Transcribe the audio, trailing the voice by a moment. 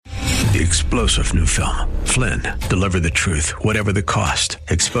the explosive new film, Flynn, Deliver the Truth, Whatever the Cost,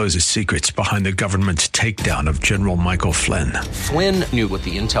 exposes secrets behind the government's takedown of General Michael Flynn. Flynn knew what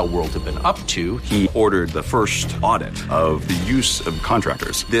the intel world had been up to. He ordered the first audit of the use of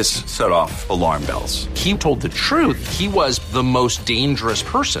contractors. This set off alarm bells. He told the truth. He was the most dangerous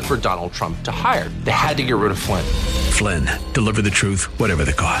person for Donald Trump to hire. They had to get rid of Flynn. Flynn, Deliver the Truth, Whatever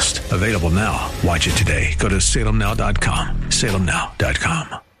the Cost. Available now. Watch it today. Go to salemnow.com.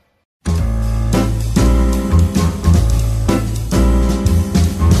 salemnow.com.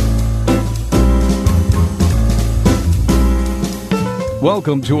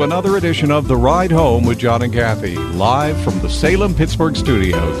 Welcome to another edition of The Ride Home with John and Kathy, live from the Salem-Pittsburgh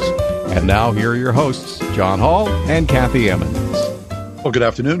studios. And now here are your hosts, John Hall and Kathy Emmons. Well, good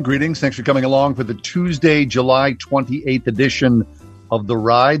afternoon. Greetings. Thanks for coming along for the Tuesday, July 28th edition of The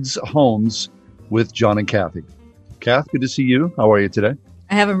Rides Homes with John and Kathy. Kath, good to see you. How are you today?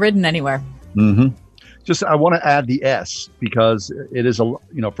 I haven't ridden anywhere. Just, I want to add the S because it is,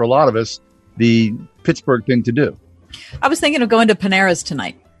 for a lot of us, the Pittsburgh thing to do. I was thinking of going to Panera's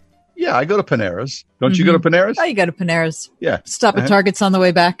tonight. Yeah, I go to Panera's. Don't you go to Panera's? Oh, you go to Panera's. Yeah. Stop at Target's on the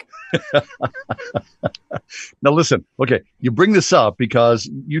way back. Now, listen. Okay, you bring this up because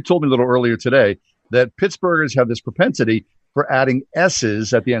you told me a little earlier today that Pittsburghers have this propensity for adding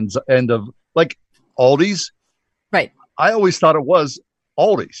S's at the end of, like, Aldi's. Right. I always thought it was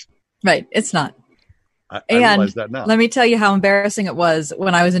Aldi's. Right. It's not. I realize that now. Let me tell you how embarrassing it was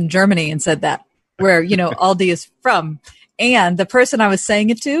when I was in Germany and said that, where, Aldi is from. And the person I was saying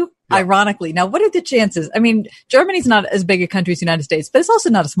it to, ironically, now what are the chances? I mean, Germany's not as big a country as the United States, but it's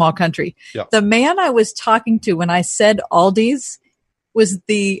also not a small country. Yeah. The man I was talking to when I said Aldi's was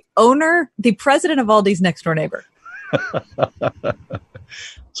the president of Aldi's next door neighbor.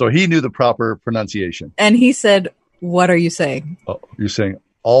 So he knew the proper pronunciation. And he said, "What are you saying?" Oh, you're saying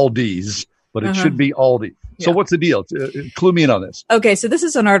Aldi's, but it should be Aldi. So what's the deal? Clue me in on this. Okay, so this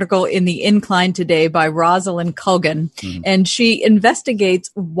is an article in the Incline today by Rosalind Culgan, and she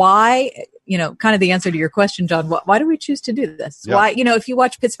investigates why, kind of the answer to your question, John, why do we choose to do this? Yeah. Why, if you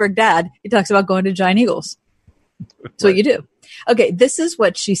watch Pittsburgh Dad, he talks about going to Giant Eagles. That's what you do. Okay, this is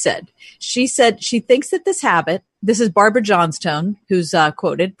what she said. She said she thinks that this habit, this is Barbara Johnstone, who's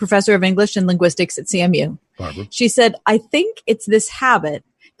quoted, professor of English and linguistics at CMU. Barbara. She said, I think it's this habit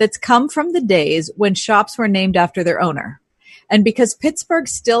that's come from the days when shops were named after their owner. And because Pittsburgh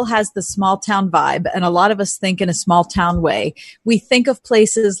still has the small town vibe, and a lot of us think in a small town way, we think of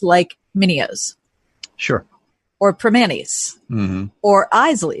places like Minio's. Sure. Or Primanti's. Or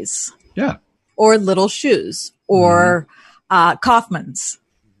Isley's. Yeah. Or Little Shoes. Or Kaufman's.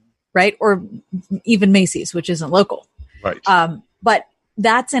 Right? Or even Macy's, which isn't local. Right. But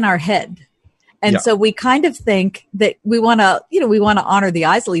that's in our head. And so we kind of think that we want to honor the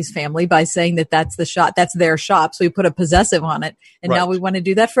Isley's family by saying that that's the shop, that's their shop. So we put a possessive on it. And now we want to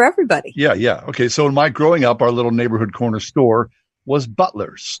do that for everybody. Yeah. Yeah. Okay. So in my growing up, our little neighborhood corner store was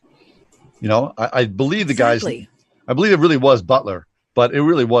Butler's. I believe the guys, I believe it really was Butler, but it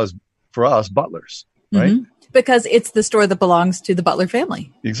really was for us Butler's, right? Because it's the store that belongs to the Butler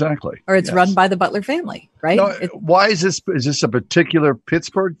family. Exactly. Or it's run by the Butler family, right? Now, why is this a particular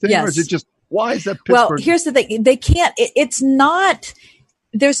Pittsburgh thing? Yes. Or is it just, why is that Pittsburgh? Well, here's the thing. They can't, it's not,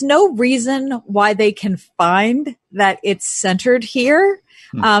 there's no reason why they can find that it's centered here.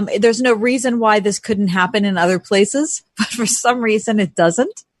 There's no reason why this couldn't happen in other places, but for some reason it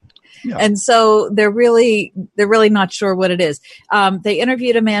doesn't. Yeah. And so they're really not sure what it is. They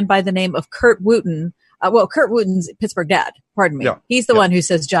interviewed a man by the name of Kurt Wooten. Kurt Wooten's Pittsburgh Dad, pardon me. Yeah. He's the one who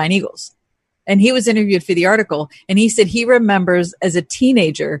says Giant Eagles. And he was interviewed for the article, and he said he remembers as a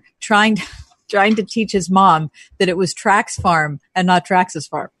teenager trying to teach his mom that it was Trax Farm and not Trax's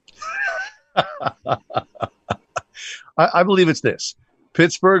Farm. I believe it's this.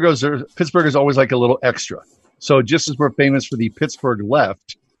 Pittsburgh is always like a little extra. So just as we're famous for the Pittsburgh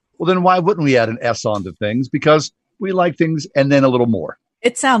left, well, then why wouldn't we add an S onto things? Because we like things and then a little more.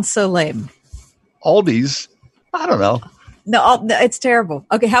 It sounds so lame. Aldi's, I don't know. No, it's terrible.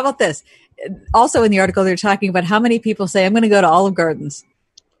 Okay, how about this? Also in the article, they're talking about how many people say, I'm going to go to Olive Gardens.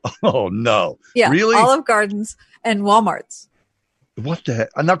 Oh, no. Yeah, really? Olive Gardens and Walmart's. What the heck?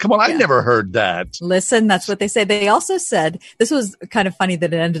 Now, come on, I never heard that. Listen, that's what they say. They also said, this was kind of funny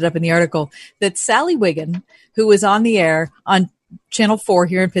that it ended up in the article, that Sally Wiggin, who was on the air on Channel 4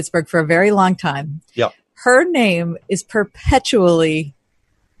 here in Pittsburgh for a very long time, her name is perpetually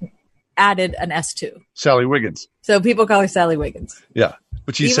added an S to. Sally Wiggins. So people call her Sally Wiggins. Yeah,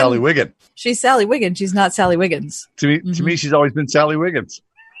 but she's Sally Wiggin. She's Sally Wiggin. She's not Sally Wiggins. To me, she's always been Sally Wiggins.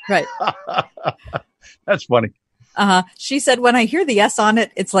 Right. That's funny. She said, when I hear the S on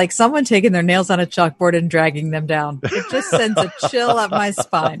it, it's like someone taking their nails on a chalkboard and dragging them down. It just sends a chill up my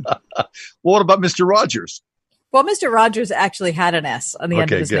spine. Well, what about Mr. Rogers? Well, Mr. Rogers actually had an S on the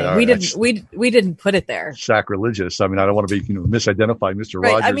end of his name. We didn't put it there. Sacrilegious. I mean, I don't want to be misidentifying Mr.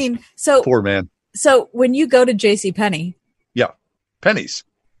 Right. Rogers. I mean, so poor man. So when you go to JCPenney, yeah, Pennies.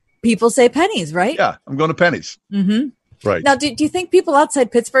 People say Pennies, right? Yeah, I'm going to Pennies. Mm-hmm. Right. Now, do you think people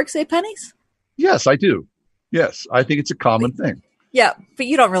outside Pittsburgh say Pennies? Yes, I do. Yes, I think it's a common thing. Yeah, but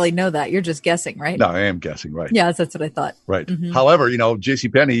you don't really know that. You're just guessing, right? No, I am guessing, right. Yeah, that's what I thought. Right. Mm-hmm. However,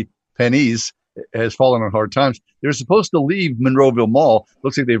 Pennies has fallen on hard times. They're supposed to leave Monroeville Mall.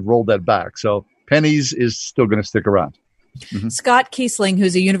 Looks like they've rolled that back. So Pennies is still going to stick around. Mm-hmm. Scott Kiesling,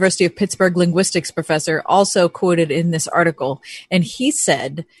 who's a University of Pittsburgh linguistics professor, also quoted in this article. And he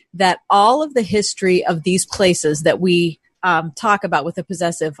said that all of the history of these places that we talk about with the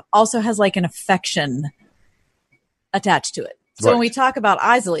possessive also has like an affection attached to it. So when we talk about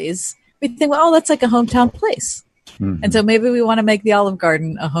Isley's, we think, well, that's like a hometown place. Mm-hmm. And so maybe we want to make the Olive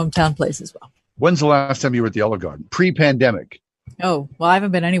Garden a hometown place as well. When's the last time you were at the Olive Garden? Pre-pandemic? Oh, well, I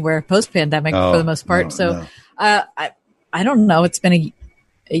haven't been anywhere post-pandemic for the most part. I don't know. It's been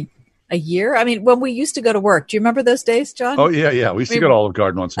a year. I mean, when we used to go to work, do you remember those days, John? Oh, yeah. We used to go to Olive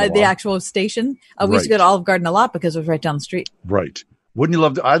Garden once in a while. The actual station. We used to go to Olive Garden a lot because it was right down the street. Right. Wouldn't you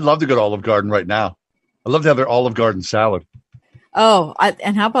love to? I'd love to go to Olive Garden right now. I'd love to have their Olive Garden salad. Oh,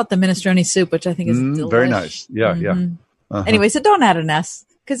 and how about the minestrone soup, which I think is delicious. Very nice. Yeah, yeah. Uh-huh. Anyway, so don't add an S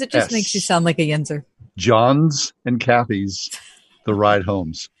because it just makes you sound like a yinzer. John's and Kathy's, the ride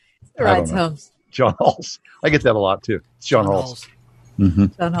homes. The rides homes. John Hall's. I get that a lot too. It's John Hall's. Mm-hmm.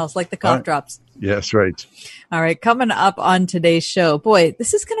 John Hall's, like the cough drops. Yes, right. All right, coming up on today's show. Boy,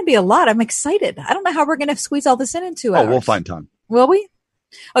 this is going to be a lot. I'm excited. I don't know how we're going to squeeze all this in 2 hours. Oh, we'll find time. Will we?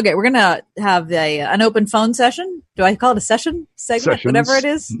 Okay, we're going to have an open phone session. Do I call it a segment? Whatever it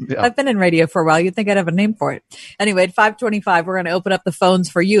is. Yeah. I've been in radio for a while. You'd think I'd have a name for it. Anyway, at 5:25, we're going to open up the phones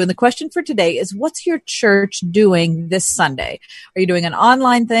for you. And the question for today is, what's your church doing this Sunday? Are you doing an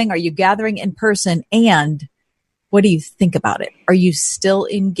online thing? Are you gathering in person? And what do you think about it? Are you still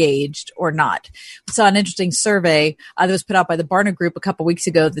engaged or not? We saw an interesting survey that was put out by the Barna Group a couple weeks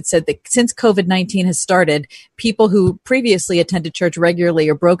ago that said that since COVID-19 has started, people who previously attended church regularly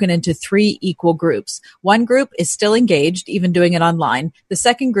are broken into 3 equal groups. One group is still engaged, even doing it online. The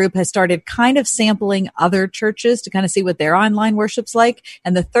second group has started kind of sampling other churches to kind of see what their online worship's like.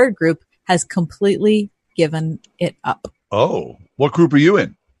 And the third group has completely given it up. Oh, what group are you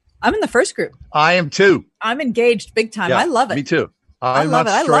in? I'm in the first group. I am too. I'm engaged big time. Yeah, I love it. Me too. I love it.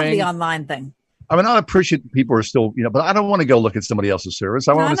 I love the online thing. I mean, I appreciate people are still, but I don't want to go look at somebody else's service.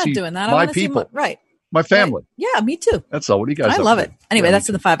 I want to see my people. My family. Right. Yeah, me too. That's all. What do you guys I love it. Anyway, that's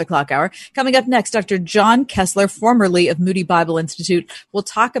in the 5 o'clock hour. Coming up next, Dr. John Kessler, formerly of Moody Bible Institute, will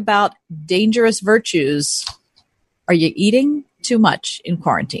talk about dangerous virtues. Are you eating too much in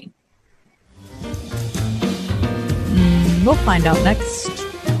quarantine? We'll find out next.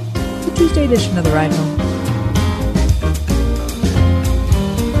 The Tuesday edition of The Ride Home.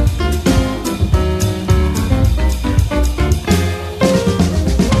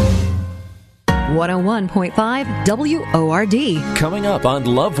 .5 WORD. Coming up on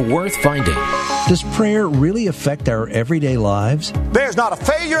Love Worth Finding. Does prayer really affect our everyday lives? There's not a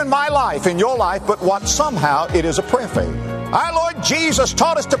failure in my life, in your life, but what somehow it is a prayer failure. Our Lord Jesus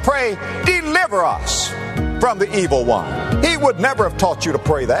taught us to pray, deliver us from the evil one. He would never have taught you to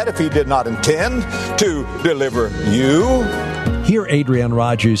pray that if he did not intend to deliver you. Hear Adrienne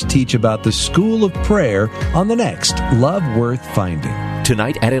Rogers teach about the School of Prayer on the next Love Worth Finding.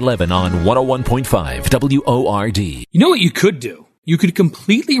 Tonight at 11 on 101.5 WORD. You know what you could do? You could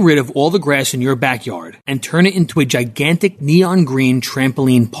completely rid of all the grass in your backyard and turn it into a gigantic neon green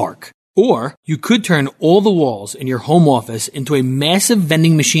trampoline park. Or you could turn all the walls in your home office into a massive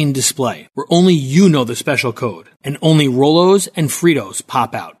vending machine display where only you know the special code and only Rolos and Fritos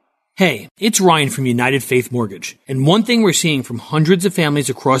pop out. Hey, it's Ryan from United Faith Mortgage, and one thing we're seeing from hundreds of families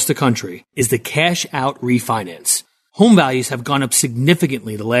across the country is the cash out refinance. Home values have gone up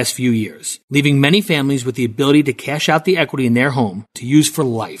significantly the last few years, leaving many families with the ability to cash out the equity in their home to use for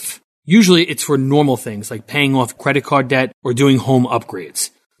life. Usually it's for normal things like paying off credit card debt or doing home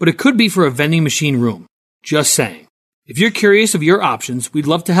upgrades. But it could be for a vending machine room. Just saying. If you're curious of your options, we'd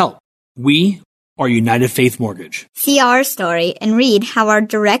love to help. We are United Faith Mortgage. See our story and read how our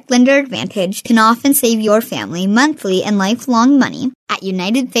Direct Lender Advantage can often save your family monthly and lifelong money at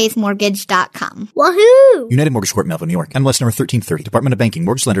UnitedFaithMortgage.com. Woohoo! United Mortgage Corp, Melville, New York. MLS number 1330. Department of Banking.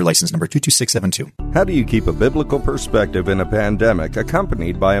 Mortgage Lender License number 22672. How do you keep a biblical perspective in a pandemic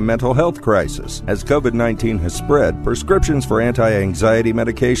accompanied by a mental health crisis? As COVID-19 has spread, prescriptions for anti-anxiety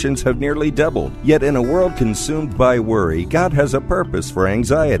medications have nearly doubled. Yet in a world consumed by worry, God has a purpose for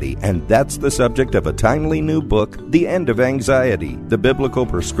anxiety, and that's the subject of a timely new book, The End of Anxiety, the biblical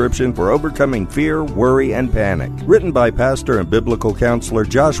prescription for overcoming fear, worry, and panic. Written by pastor and biblical counselor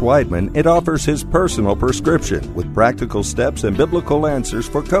Josh Weidman, it offers his personal prescription with practical steps and biblical answers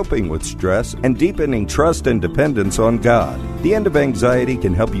for coping with stress and deepening trust and dependence on God. The End of Anxiety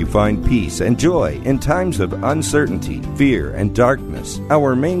can help you find peace and joy in times of uncertainty, fear, and darkness.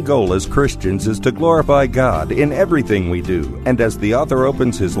 Our main goal as Christians is to glorify God in everything we do, and as the author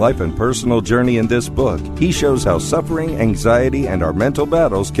opens his life and personal journey in this book, he shows how suffering, anxiety, and our mental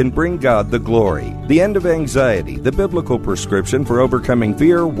battles can bring God the glory. The End of Anxiety, the biblical prescription for overcoming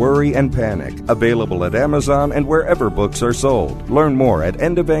fear, worry, and panic. Available at Amazon and wherever books are sold. Learn more at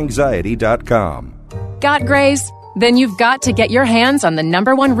endofanxiety.com. Got grays? Then you've got to get your hands on the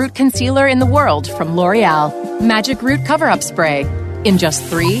 #1 root concealer in the world from L'Oreal. Magic Root Cover-Up Spray. In just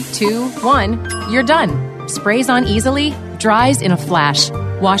 3, 2, 1, you're done. Sprays on easily, dries in a flash,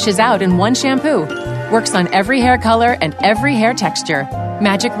 washes out in one shampoo. Works on every hair color and every hair texture.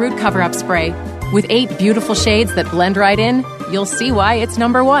 Magic Root Cover-Up Spray. With 8 beautiful shades that blend right in, you'll see why it's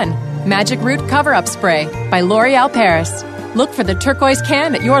 #1. Magic Root Cover-Up Spray by L'Oreal Paris. Look for the turquoise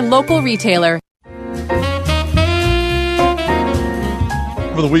can at your local retailer.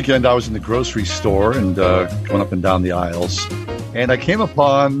 Over the weekend, I was in the grocery store and going up and down the aisles, and I came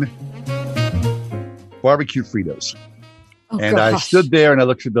upon barbecue Fritos. And gosh. I stood there and I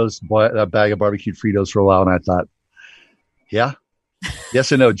looked at that bag of barbecued Fritos for a while, and I thought, yeah,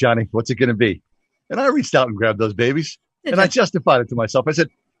 yes or no, Johnny, what's it going to be? And I reached out and grabbed those babies, and I justified it to myself. I said,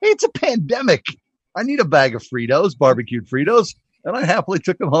 hey, it's a pandemic. I need a bag of Fritos, barbecued Fritos, and I happily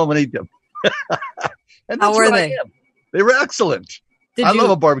took them home and ate them. And how were they? They were excellent. I love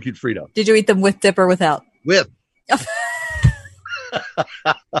a barbecued Frito. Did you eat them with dip or without? With.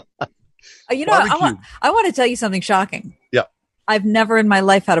 I want to tell you something shocking. Yeah. I've never in my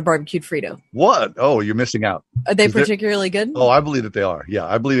life had a barbecued Frito. What? Oh, you're missing out. Are they particularly good? Oh, I believe that they are. Yeah,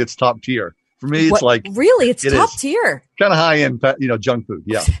 I believe it's top tier. For me, it's like... Really? It's top tier? Kind of high-end, junk food.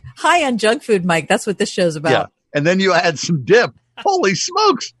 Yeah. High-end junk food, Mike. That's what this show's about. Yeah. And then you add some dip. Holy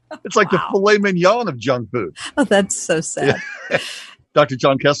smokes. It's like the filet mignon of junk food. Oh, that's so sad. Yeah. Dr.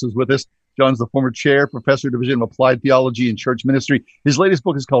 John Kessler is with us. John's the former chair, professor, Division of Applied Theology and Church Ministry. His latest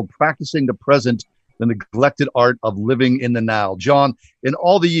book is called Practicing the Present, the Neglected Art of Living in the Now. John, in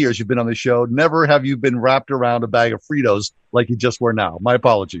all the years you've been on the show, never have you been wrapped around a bag of Fritos like you just were now. My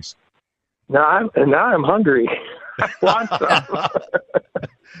apologies. Now I'm hungry. I want some.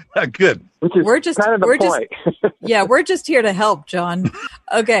 Good. We're just here to help, John.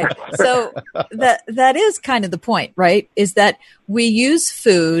 Okay, so that is kind of the point, right? Is that we use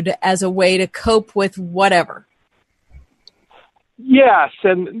food as a way to cope with whatever. Yes,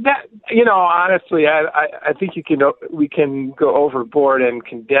 and that honestly, I think we can go overboard and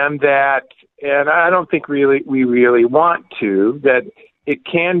condemn that, and I don't think we really want to. That it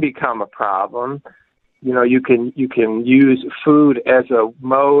can become a problem. You can use food as a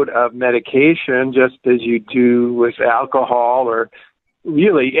mode of medication, just as you do with alcohol, or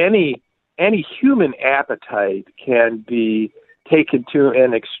really any human appetite can be taken to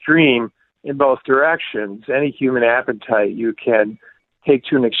an extreme in both directions. Any human appetite you can take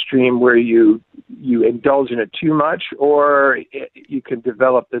to an extreme where you indulge in it too much, or you can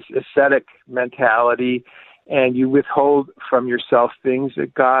develop this ascetic mentality and you withhold from yourself things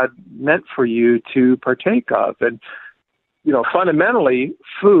that God meant for you to partake of. And, fundamentally,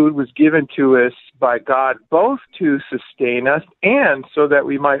 food was given to us by God both to sustain us and so that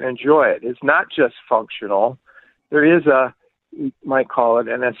we might enjoy it. It's not just functional. There is we might call it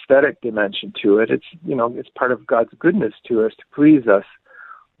an aesthetic dimension to it. It's, it's part of God's goodness to us to please us.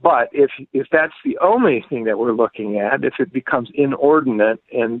 But if that's the only thing that we're looking at, if it becomes inordinate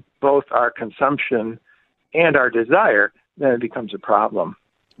in both our consumption and our desire, then it becomes a problem.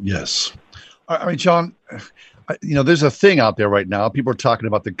 Yes. I mean, John, there's a thing out there right now. People are talking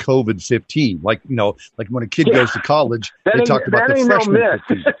about the COVID-15. Like when a kid goes to college, they talk about the freshman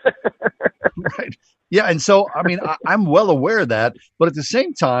 15. Right. Yeah. And so, I mean, I'm well aware of that. But at the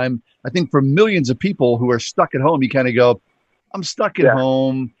same time, I think for millions of people who are stuck at home, you kind of go, I'm stuck at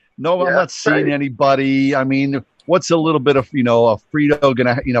home. No, I'm not seeing anybody. I mean, what's a little bit of, a Frito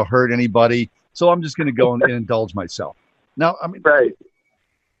going to, hurt anybody? So I'm just going to go and indulge myself. Now, I mean,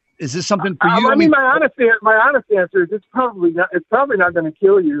 Is this something for you? I mean, my honest answer is it's probably not going to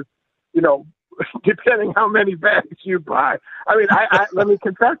kill you, depending how many bags you buy. I mean, let me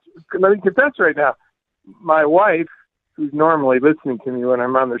confess right now. My wife, who's normally listening to me when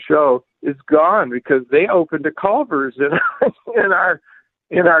I'm on the show, is gone because they opened a Culver's in our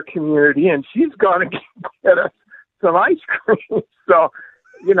community, and she's gone to get us some ice cream. So,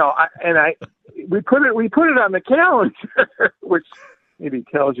 we put it on the calendar, which maybe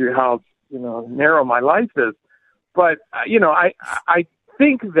tells you how narrow my life is. But I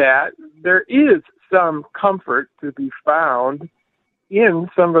think that there is some comfort to be found in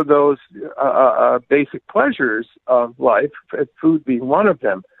some of those basic pleasures of life, food being one of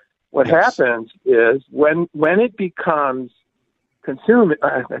them. What happens is when it becomes consumed,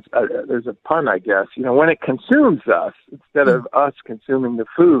 there's a pun, I guess, when it consumes us instead of us consuming the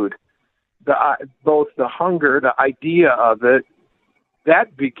food, both the hunger, the idea of it,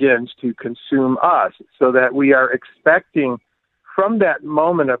 that begins to consume us, so that we are expecting from that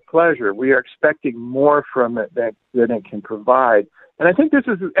moment of pleasure, we are expecting more from it than it can provide. And I think this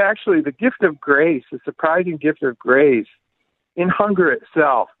is actually the gift of grace, the surprising gift of grace in hunger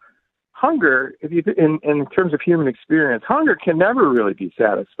itself. Hunger, in terms of human experience, hunger can never really be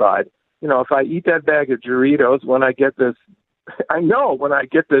satisfied. If I eat that bag of Doritos, when I get this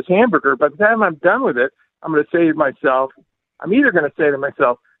hamburger, by the time I'm done with it, I'm either going to say to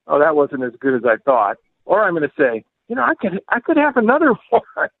myself, oh, that wasn't as good as I thought, or I'm going to say, I could have another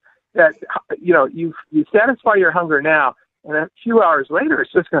one. That, you satisfy your hunger now, and a few hours later,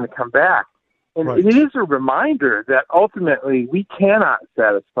 it's just going to come back. And It is a reminder that ultimately we cannot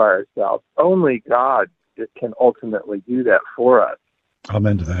satisfy ourselves. Only God can ultimately do that for us.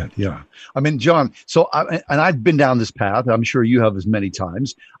 Amen to that. Yeah. I mean, John, I've been down this path. I'm sure you have as many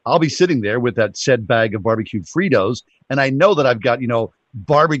times. I'll be sitting there with that said bag of barbecued Fritos, and I know that I've got,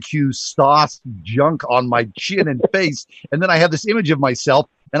 barbecue sauce junk on my chin and face. And then I have this image of myself,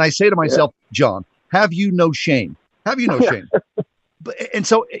 and I say to myself, John, have you no shame? Have you no shame? And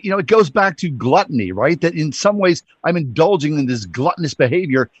so, it goes back to gluttony, right? That in some ways I'm indulging in this gluttonous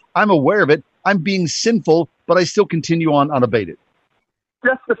behavior. I'm aware of it. I'm being sinful, but I still continue on unabated.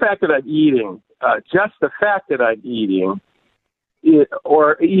 Just the fact that I'm eating,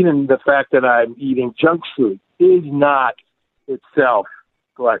 or even the fact that I'm eating junk food is not itself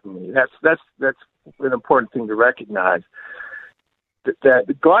gluttony. That's an important thing to recognize.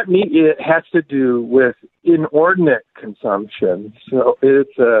 That gluttony, it has to do with inordinate consumption. So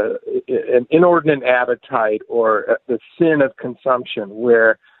it's an inordinate appetite or the sin of consumption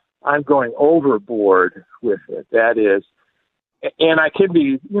where I'm going overboard with it. That is, and I can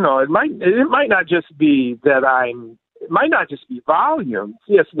be, it might not just be volume.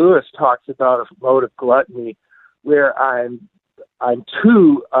 C.S. Lewis talks about a mode of gluttony where I'm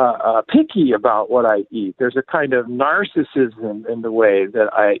too picky about what I eat. There's a kind of narcissism in the way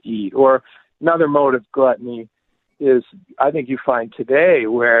that I eat. Or another mode of gluttony is, I think you find today,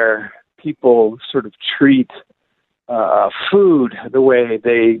 where people sort of treat food the way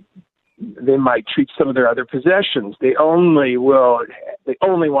they might treat some of their other possessions. They only want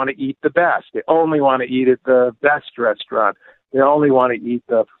to eat the best. They only want to eat at the best restaurant. They only want to eat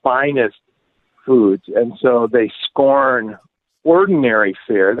the finest foods. And so they scorn ordinary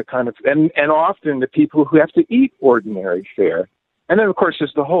fare, and often the people who have to eat ordinary fare. And then, of course,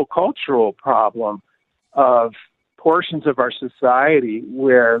 there's the whole cultural problem of portions of our society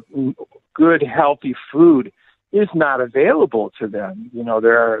where good, healthy food is not available to them.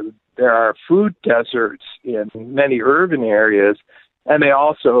 There are food deserts in many urban areas, and they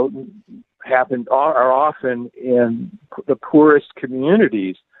also are often in the poorest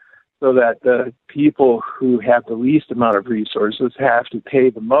communities, so that the people who have the least amount of resources have to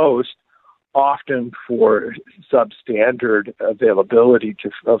pay the most, often for substandard availability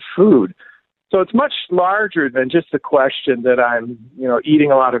of food. So it's much larger than just the question that I'm,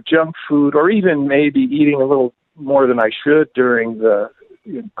 eating a lot of junk food, or even maybe eating a little more than I should during the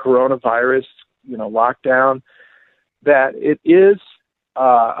coronavirus, lockdown. That it is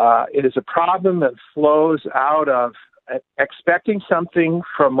a problem that flows out of expecting something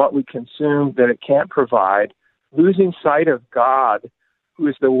from what we consume that it can't provide, losing sight of God, who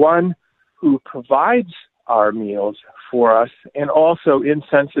is the one who provides our meals for us, and also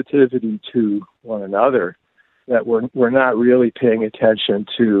insensitivity to one another, that we're not really paying attention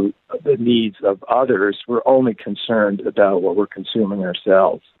to the needs of others. We're only concerned about what we're consuming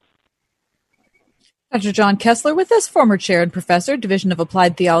ourselves. Dr. John Kessler with us, former chair and professor, Division of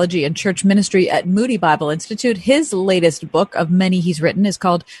Applied Theology and Church Ministry at Moody Bible Institute. His latest book of many he's written is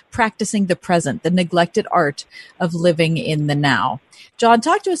called Practicing the Present, The Neglected Art of Living in the Now. John,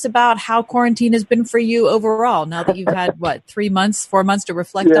 talk to us about how quarantine has been for you overall, now that you've had, 4 months to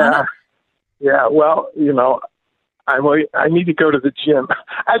reflect on it? Yeah, well, I need to go to the gym.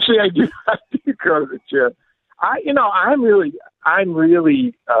 Actually, I do go to the gym. I'm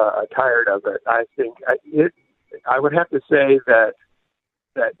really tired of it. I think I would have to say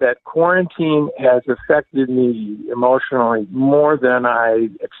that quarantine has affected me emotionally more than I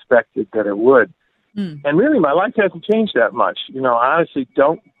expected that it would. And really, my life hasn't changed that much. I honestly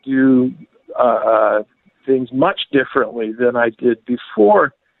don't do things much differently than I did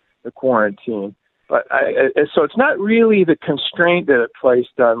before the quarantine. But so it's not really the constraint that it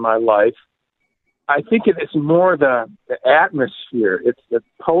placed on my life. I think it's more the atmosphere. It's the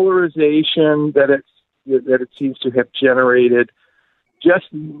polarization that it seems to have generated.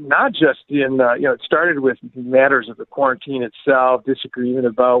 Not just in it started with matters of the quarantine itself, disagreement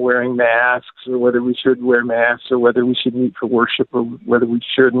about wearing masks or whether we should wear masks or whether we should meet for worship or whether we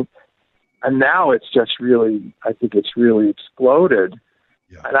shouldn't. And now it's just really, I think it's really exploded.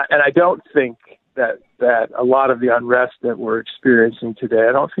 Yeah. And I don't think that a lot of the unrest that we're experiencing today,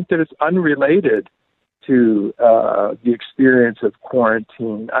 I don't think that it's unrelated to the experience of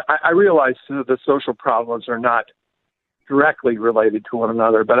quarantine. I realize the social problems are not directly related to one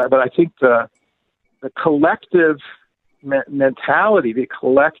another, but I think the collective mentality, the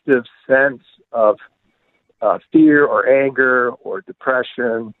collective sense of fear or anger or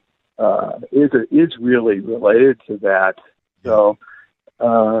depression is really related to that. So,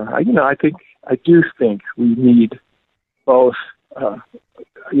 I do think we need both,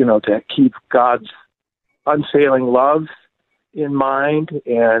 to keep God's unfailing love in mind.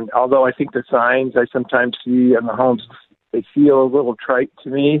 And although I think the signs I sometimes see in the homes, they feel a little trite to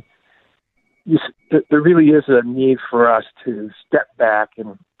me, there really is a need for us to step back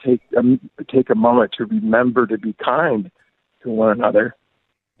and take a moment to remember to be kind to one another.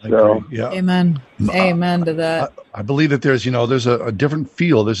 Yeah. Amen. Amen to that. I believe that there's a different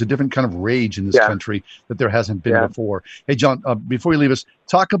feel. There's a different kind of rage in this country that there hasn't been before. Hey, John, before you leave us,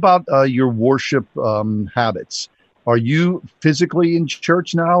 talk about your worship habits. Are you physically in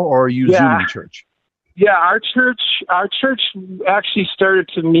church now, or are you Zooming church? Yeah, our church actually started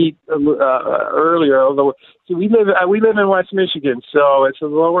to meet earlier. Although we live in West Michigan, so it's a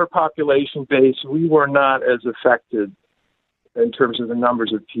lower population base. We were not as affected in terms of the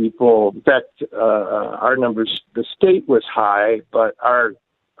numbers of people. In fact, our numbers, the state was high, but our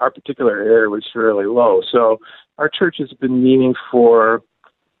particular area was fairly low. So our church has been meeting for,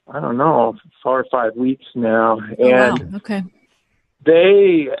 4 or 5 weeks now. And wow. Okay.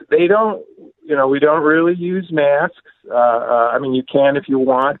 They don't, we don't really use masks. You can if you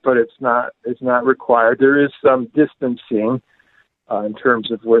want, but it's not required. There is some distancing in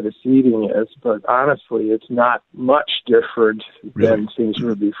terms of where the seating is, but honestly, it's not much different than things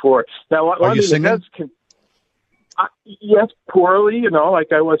were before. Now, are you singing? Yes, poorly,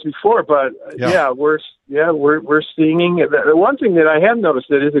 like I was before, but we're singing. The one thing that I have noticed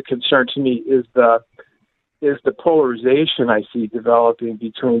that is a concern to me is the polarization I see developing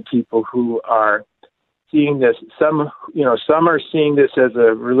between people who are seeing this. Some are seeing this as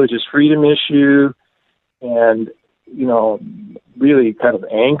a religious freedom issue, and really kind of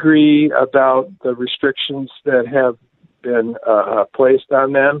angry about the restrictions that have been placed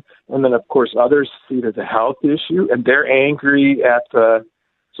on them. And then, of course, others see it as a health issue, and they're angry at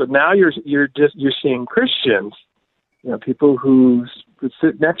so now you're seeing Christians, people who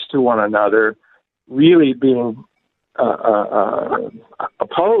sit next to one another, really being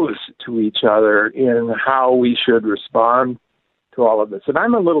opposed to each other in how we should respond to all of this. And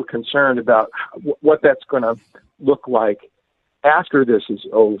I'm a little concerned about what that's going to look like after this is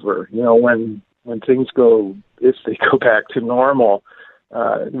over, when things go, if they go back to normal.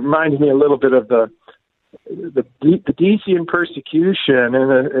 It reminds me a little bit of the Decian persecution,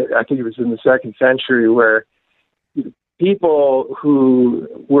 and I think it was in the 2nd century, where people who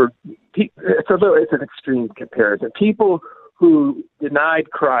were, it's an extreme comparison, people who denied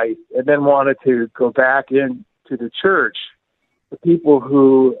Christ and then wanted to go back into the church, the people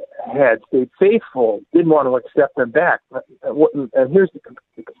who had stayed faithful didn't want to accept them back. And here's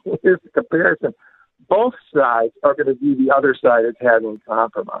the comparison. Both sides are going to view the other side as having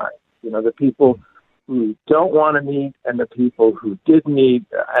compromised. The people who don't want to meet and the people who did meet.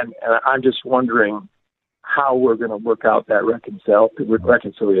 And I'm just wondering how we're going to work out that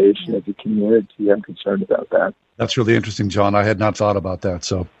reconciliation as a community. I'm concerned about that. That's really interesting, John. I had not thought about that.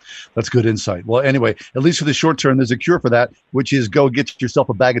 So that's good insight. Well, anyway, at least for the short term, there's a cure for that, which is go get yourself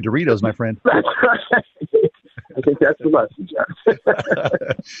a bag of Doritos, my friend. That's right. I think that's the lesson, John.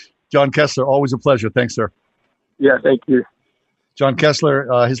 John Kessler, always a pleasure. Thanks, sir. Yeah, thank you. John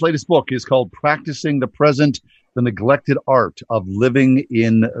Kessler, his latest book is called Practicing the Present, The Neglected Art of Living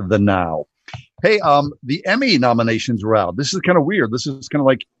in the Now. Hey, the Emmy nominations are out. This is kind of weird. This is kind of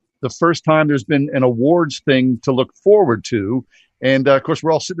like the first time there's been an awards thing to look forward to. And, of course,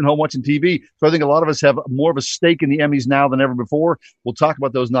 we're all sitting at home watching TV. So I think a lot of us have more of a stake in the Emmys now than ever before. We'll talk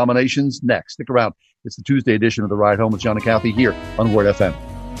about those nominations next. Stick around. It's the Tuesday edition of The Ride Home with John and Kathy here on Word FM.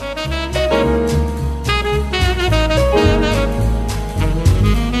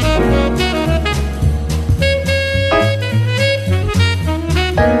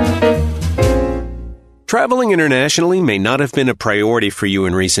 Traveling internationally may not have been a priority for you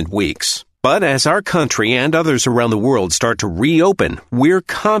in recent weeks. But as our country and others around the world start to reopen, we're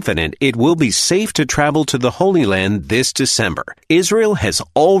confident it will be safe to travel to the Holy Land this December. Israel has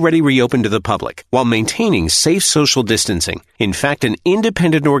already reopened to the public while maintaining safe social distancing. In fact, an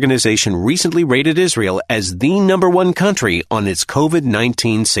independent organization recently rated Israel as the #1 country on its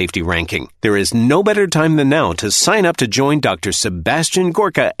COVID-19 safety ranking. There is no better time than now to sign up to join Dr. Sebastian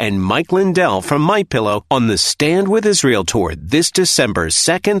Gorka and Mike Lindell from MyPillow on the Stand with Israel tour this December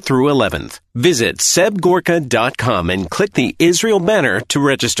 2nd through 11th. Visit sebgorka.com and click the Israel banner to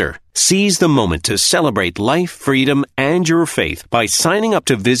register. Seize the moment to celebrate life, freedom, and your faith by signing up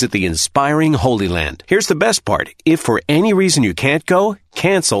to visit the inspiring Holy Land. Here's the best part. If for any reason you can't go,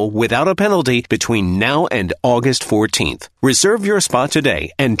 cancel without a penalty between now and August 14th. Reserve your spot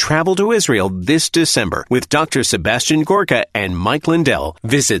today and travel to Israel this December with Dr. Sebastian Gorka and Mike Lindell.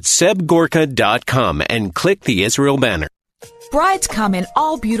 Visit sebgorka.com and click the Israel banner. Brides come in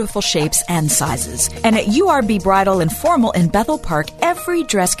all beautiful shapes and sizes. And at URB Bridal and Formal in Bethel Park, every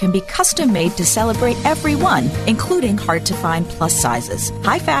dress can be custom made to celebrate everyone, including hard-to-find plus sizes.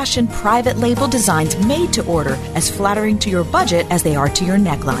 High-fashion, private label designs made to order, as flattering to your budget as they are to your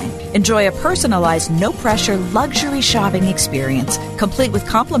neckline. Enjoy a personalized, no-pressure, luxury shopping experience, complete with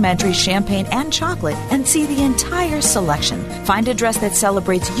complimentary champagne and chocolate, and see the entire selection. Find a dress that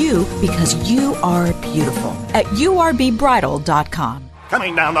celebrates you because you are beautiful at urbbridal.com.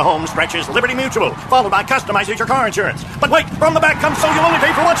 Coming down the home stretch is Liberty Mutual, followed by Customizes Your Car Insurance. But wait, from the back comes So You Only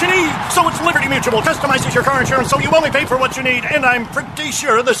Pay for What You Need. So it's Liberty Mutual, customizes your car insurance so you only pay for what you need. And I'm pretty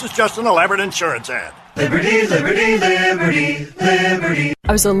sure this is just an elaborate insurance ad. Liberty, liberty, liberty, liberty.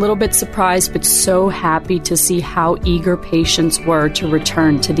 I was a little bit surprised, but so happy to see how eager patients were to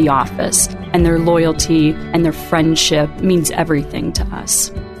return to the office. And their loyalty and their friendship means everything to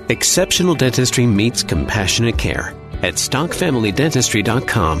us. Exceptional dentistry meets compassionate care at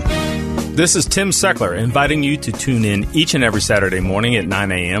StockFamilyDentistry.com. This is Tim Seckler inviting you to tune in each and every Saturday morning at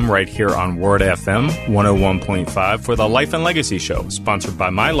 9 a.m. right here on Word FM 101.5 for the Life and Legacy Show, sponsored by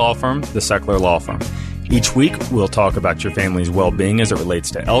my law firm, the Seckler Law Firm. Each week, we'll talk about your family's well-being as it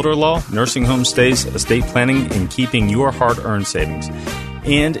relates to elder law, nursing home stays, estate planning, and keeping your hard-earned savings.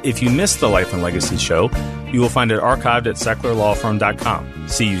 And if you missed the Life and Legacy Show, you will find it archived at SecklerLawFirm.com.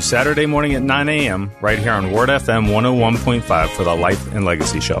 See you Saturday morning at 9 a.m. right here on Word FM 101.5 for the Life and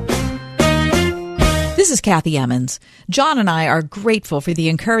Legacy Show. This is Kathy Emmons. John and I are grateful for the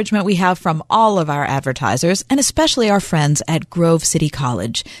encouragement we have from all of our advertisers, and especially our friends at Grove City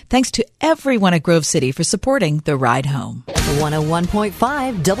College. Thanks to everyone at Grove City for supporting The Ride Home.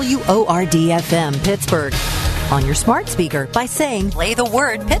 101.5 WORD-FM Pittsburgh. On your smart speaker by saying, play the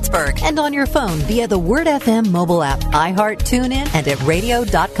word Pittsburgh. And on your phone via the Word FM mobile app, iHeart, TuneIn, and at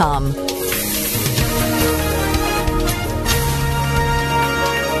radio.com.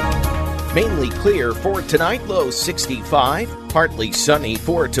 Mainly clear for tonight, low 65. Partly sunny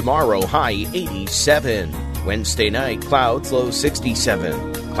for tomorrow, high 87. Wednesday night, clouds, low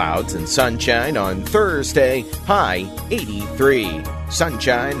 67. Clouds and sunshine on Thursday, high 83.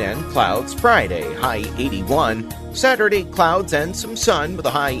 Sunshine and clouds Friday, high 81. Saturday, clouds and some sun with a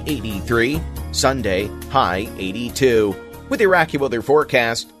high 83. Sunday, high 82. With your AccuWeather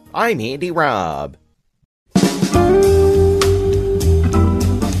forecast, I'm Andy Robb.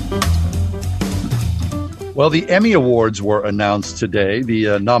 Well, the Emmy Awards were announced today,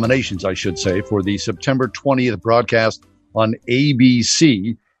 the nominations, I should say, for the September 20th broadcast on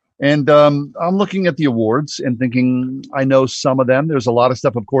ABC. And I'm looking at the awards and thinking, I know some of them. There's a lot of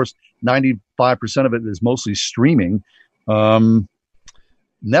stuff, of course, 95% of it is mostly streaming.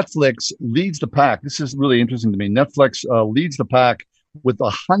 Netflix leads the pack. This is really interesting to me. Netflix leads the pack with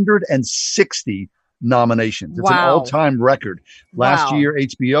 160 nominations. It's an Wow. all-time record. Last Wow. year,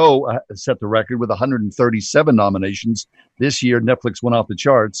 HBO set the record with 137 nominations. This year, Netflix went off the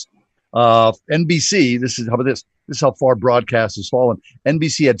charts. NBC, how about this? This is how far broadcast has fallen.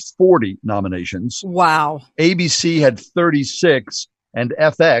 NBC had 40 nominations. Wow. ABC had 36, and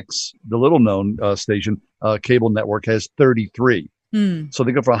FX, the little-known station, cable network, has 33. So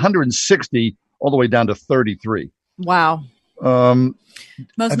they go from 160 all the way down to 33. Wow. Have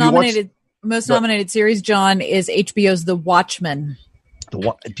Most you nominated series, John, is HBO's The Watchmen.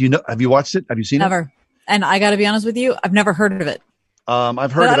 Have you watched it? Have you seen Never. And I got to be honest with you, I've never heard of it.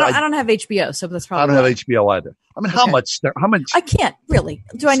 I've heard But of I it. don't have HBO, so that's probably I don't have why. HBO either. I mean, how much? I can't really.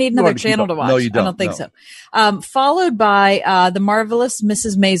 Do I need Nor another do channel to people. watch? No, you don't. I don't think No. so. Followed by The Marvelous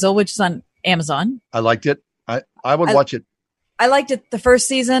Mrs. Maisel, which is on Amazon. I liked it. I would watch it. I liked it the first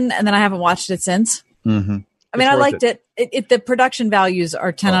season, and then I haven't watched it since. Mm-hmm. I mean, I liked it. The production values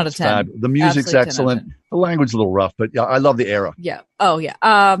are 10 out of 10. The music's Absolutely 10 out of excellent. 10. The language is a little rough, but yeah, I love the era. Yeah. Oh,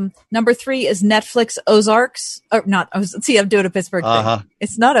 yeah. Number 3 is Netflix Ozarks. Or not. See, I'm doing a Pittsburgh Uh-huh. thing.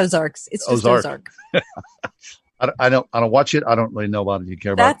 It's not Ozarks. It's just Ozark. I don't watch it. I don't really know about it. You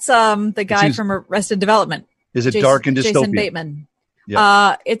care about That's the guy from Arrested Development. Is it dark and Jason dystopian? Bateman.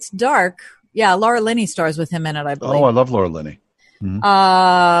 Yeah. It's dark. Yeah, Laura Linney stars with him in it, I believe. Oh, I love Laura Linney. Mhm.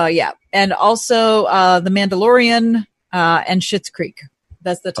 Yeah. And also The Mandalorian and Schitt's Creek.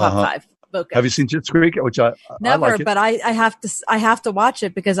 That's the top 5. Okay. Have you seen Schitt's Creek? Which I Never, like it. but I have to watch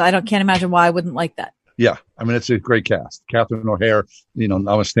it because can't imagine why I wouldn't like that. Yeah, I mean, it's a great cast. Catherine O'Hare,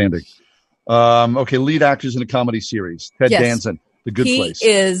 notwithstanding. Okay, lead actors in a comedy series. Ted Yes. Danson, The Good Place. He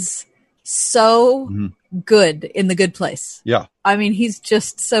is so good in The Good Place. Yeah. I mean, he's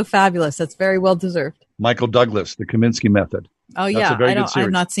just so fabulous. That's very well deserved. Michael Douglas, The Kaminsky Method. Oh, That's yeah. a very I good series.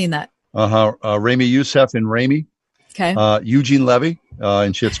 have not seen that. Rami Youssef in Rami. Okay. Eugene Levy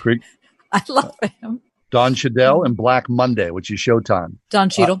in Schitt's Creek. I love him. Don Cheadle in Black Monday, which is Showtime. Don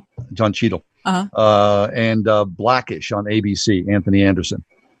Cheadle. John Cheadle. Uh-huh. And Blackish on ABC, Anthony Anderson.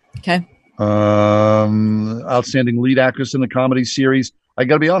 Okay. Outstanding lead actress in the comedy series. I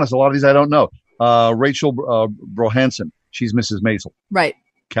got to be honest, a lot of these I don't know. Rachel Brohanson, she's Mrs. Maisel. Right.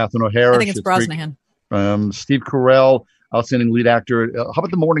 Catherine O'Hara. I think it's Schitt's Creek. Brosnahan. Steve Carell, outstanding lead actor. How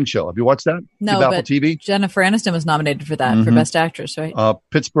about The Morning Show? Have you watched that? No, Apple but TV? Jennifer Aniston was nominated for that, for Mhm. Best Actress, right?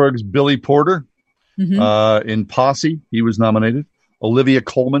 Pittsburgh's Billy Porter in Posse. He was nominated. Olivia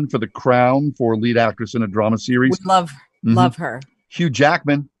Colman for The Crown for lead actress in a drama series. We love her. Hugh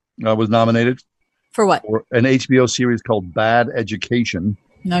Jackman was nominated For what? for an HBO series called Bad Education.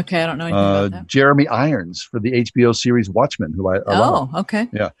 Okay, I don't know anything about that. Jeremy Irons for the HBO series Watchmen, who I love. Oh, okay.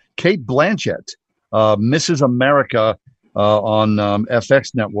 Yeah. Kate Blanchett, Mrs. America on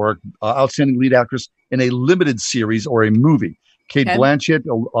FX Network, outstanding lead actress in a limited series or a movie. Kate Okay. Blanchett,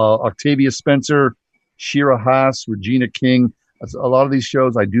 Octavia Spencer, Shira Haas, Regina King. A lot of these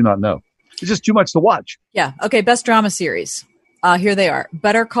shows I do not know. It's just too much to watch. Yeah. Okay. Best drama series. Here they are: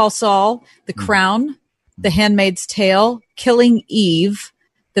 Better Call Saul, The Crown, The Handmaid's Tale, Killing Eve,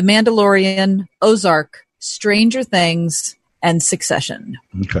 The Mandalorian, Ozark, Stranger Things, and Succession.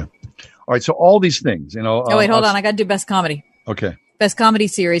 Okay. All right. So all these things, Oh, wait, hold on. I got to do Best Comedy. Okay. Best Comedy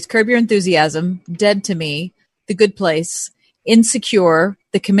Series: Curb Your Enthusiasm, Dead to Me, The Good Place, Insecure,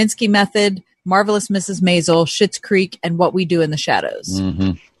 The Kaminsky Method, Marvelous Mrs. Maisel, Schitt's Creek, and What We Do in the Shadows.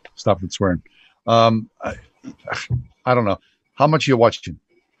 Mm-hmm. Stop it swearing. I don't know. How much are you watching?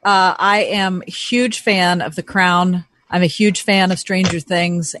 I am a huge fan of The Crown. I'm a huge fan of Stranger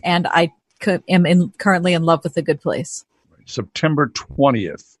Things, and I am currently in love with The Good Place. September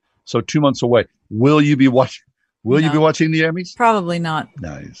 20th. So 2 months away. Will you be watching? Will you be watching the Emmys? Probably not.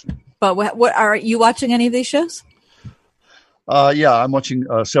 Nice. But what are you watching any of these shows? Yeah, I'm watching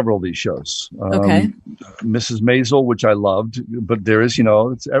several of these shows. Okay. Mrs. Maisel, which I loved, but there is,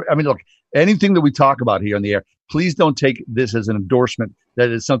 look, anything that we talk about here on the air, please don't take this as an endorsement that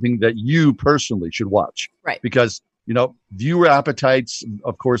it's something that you personally should watch. Right. Because, viewer appetites,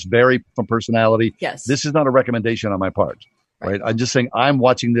 of course, vary from personality. Yes. This is not a recommendation on my part. Right. I'm just saying I'm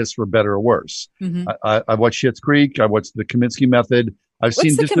watching this for better or worse. Mhm. I watched Schitt's Creek. I watched The Kaminsky Method. I've What's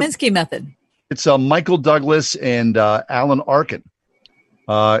seen the Kaminsky Method? It's Michael Douglas and Alan Arkin,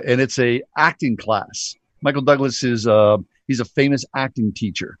 and it's a acting class. Michael Douglas is he's a famous acting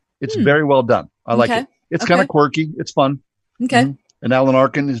teacher. It's very well done. I like it. It's kind of quirky. It's fun. Okay. Mhm. And Alan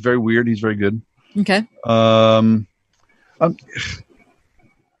Arkin is very weird. He's very good. Okay. The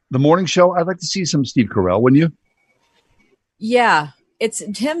morning show. I'd like to see some Steve Carell. Wouldn't you? Yeah. It's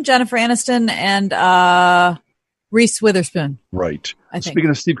him, Jennifer Aniston, and Reese Witherspoon. Right. I think. Speaking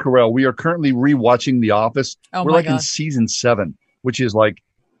of Steve Carell, we are currently rewatching The Office. Oh, We're my like in God. season 7, which is like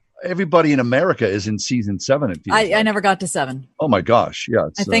everybody in America is in season 7. I never got to 7. Oh my gosh. Yeah.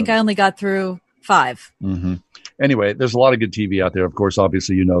 I think I only got through 5. Mm-hmm. Anyway, there's a lot of good TV out there. Of course,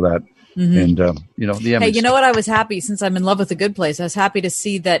 obviously, you know that. Mm-hmm. And, the Emmys. Hey, you know what? I was happy since I'm in love with The Good Place. I was happy to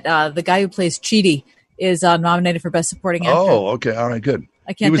see that the guy who plays Chidi is nominated for Best Supporting Actor. Oh, okay. All right, good.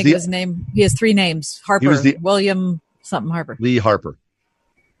 I can't think of his name. He has 3 names. Harper, William something Harper. Lee Harper.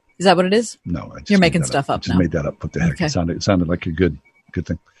 Is that what it is? No. You're making stuff up now. I just made that up. What the heck? Okay. It sounded like a good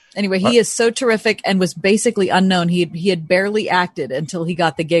thing. Anyway, he is so terrific and was basically unknown. He had barely acted until he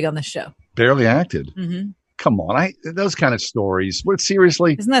got the gig on the show. Barely acted? Mm-hmm. Come on. Those kind of stories. What,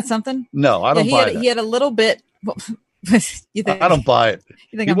 seriously? Isn't that something? No, I don't buy it. He had a little bit. I don't buy it.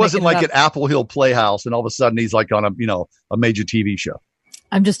 He wasn't like at Apple Hill Playhouse and all of a sudden he's like on a major TV show.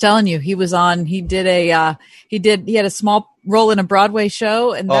 I'm just telling you, he was on. He had a small role in a Broadway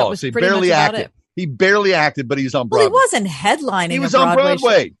show, and that was pretty much about it. He barely acted, but he's on Broadway. Well, he wasn't headlining. He was on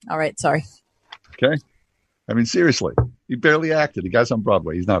Broadway. Show. All right, sorry. Okay, I mean seriously, he barely acted. The guy's on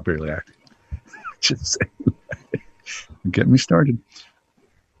Broadway. He's not barely acting. Just saying. Get me started.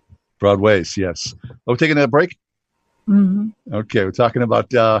 Broadways, yes. Oh, we're taking a break? Mm-hmm. Okay, we're talking about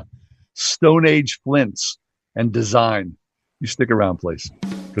Stone Age flints and design. You stick around, please,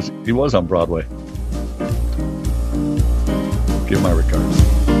 because he was on Broadway. Give my regards.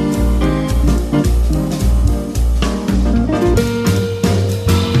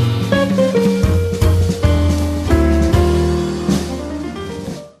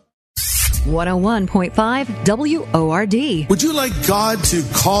 .5 WORD. Would you like God to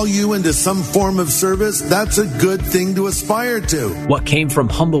call you into some form of service? That's a good thing to aspire to. What came from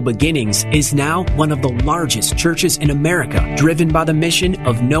humble beginnings is now one of the largest churches in America, driven by the mission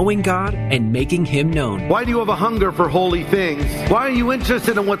of knowing God and making Him known. Why do you have a hunger for holy things? Why are you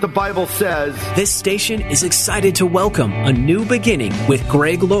interested in what the Bible says? This station is excited to welcome a new beginning with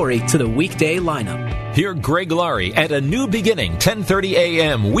Greg Laurie to the weekday lineup. Hear Greg Laurie at A New Beginning, 10:30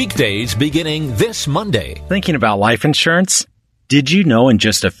 a.m. weekdays beginning this Monday. Thinking about life insurance? Did you know in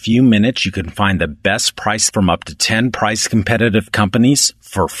just a few minutes you can find the best price from up to 10 price competitive companies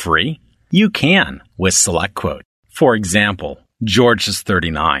for free? You can with SelectQuote. For example, George is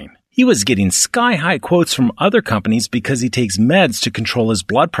 39. He was getting sky-high quotes from other companies because he takes meds to control his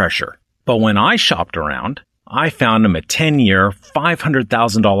blood pressure. But when I shopped around, I found him a 10-year,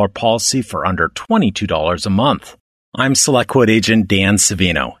 $500,000 policy for under $22 a month. I'm SelectQuote agent Dan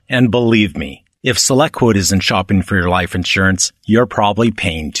Savino, and believe me, if SelectQuote isn't shopping for your life insurance, you're probably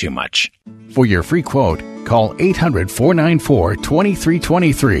paying too much. For your free quote, call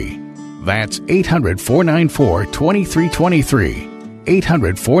 800-494-2323. That's 800-494-2323.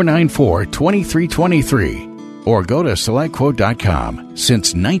 800-494-2323. Or go to SelectQuote.com.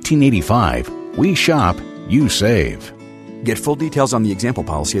 Since 1985, we shop, you save. Get full details on the example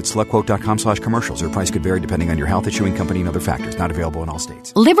policy at SelectQuote.com/commercials. Your price could vary depending on your health, issuing company, and other factors. Not available in all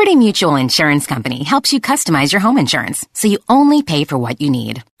states. Liberty Mutual Insurance Company helps you customize your home insurance so you only pay for what you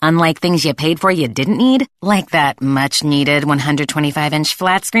need. Unlike things you paid for you didn't need, like that much-needed 125-inch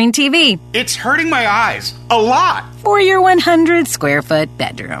flat-screen TV. It's hurting my eyes. A lot. For your 100-square-foot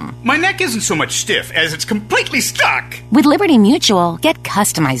bedroom. My neck isn't so much stiff as it's completely stuck. With Liberty Mutual, get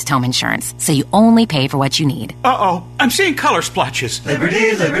customized home insurance so you only pay for what you need. Uh-oh, I'm seeing color splotches.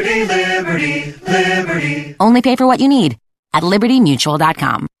 Liberty, liberty, liberty, liberty. Only pay for what you need at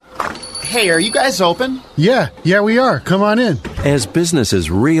libertymutual.com. Hey, are you guys open? Yeah, we are. Come on in. As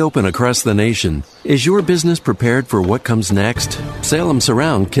businesses reopen across the nation, is your business prepared for what comes next? Salem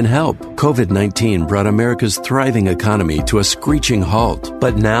Surround can help. COVID-19 brought America's thriving economy to a screeching halt.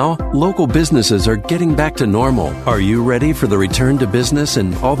 But now, local businesses are getting back to normal. Are you ready for the return to business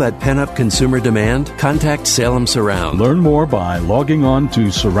and all that pent-up consumer demand? Contact Salem Surround. Learn more by logging on to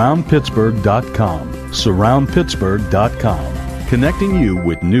surroundpittsburgh.com. Surroundpittsburgh.com. Connecting you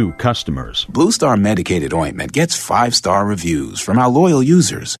with new customers. Blue Star Medicated Ointment gets 5-star reviews from our loyal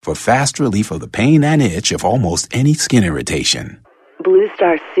users for fast relief of the pain and itch of almost any skin irritation. Blue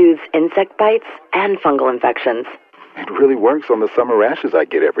Star soothes insect bites and fungal infections. It really works on the summer rashes I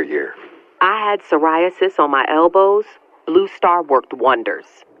get every year. I had psoriasis on my elbows. Blue Star worked wonders.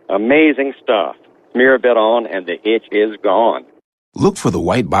 Amazing stuff. Smear a bit on and the itch is gone. Look for the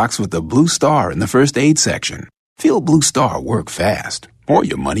white box with the Blue Star in the first aid section. Feel Blue Star work fast, or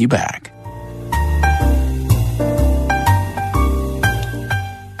your money back.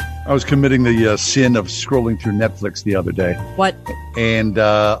 I was committing the sin of scrolling through Netflix the other day. What? And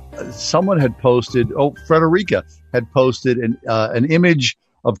someone had posted, Frederica had posted an image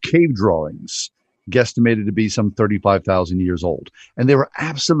of cave drawings, guesstimated to be some 35,000 years old. And they were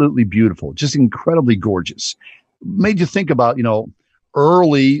absolutely beautiful, just incredibly gorgeous. Made you think about,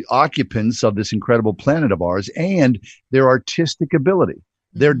 early occupants of this incredible planet of ours, and their artistic ability,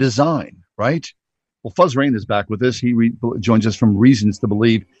 their design, right? Well, Fuz Rain is back with us. He joins us from Reasons to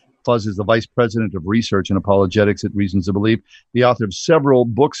Believe. Fuz is the Vice President of Research and Apologetics at Reasons to Believe, the author of several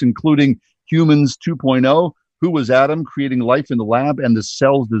books, including Humans 2.0, Who Was Adam? Creating Life in the Lab, and The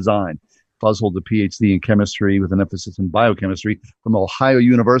Cell's Design. Fuz holds a PhD in chemistry with an emphasis in biochemistry from Ohio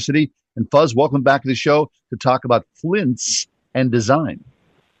University. And Fuz, welcome back to the show to talk about flints and design.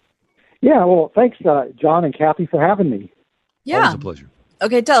 Yeah, well, thanks, John and Kathy, for having me. Yeah. Always a pleasure.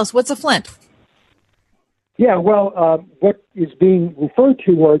 Okay, tell us, what's a flint? Yeah, well, what is being referred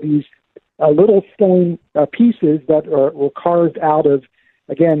to are these little stone pieces that were carved out of,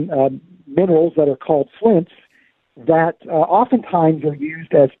 again, minerals that are called flints that oftentimes are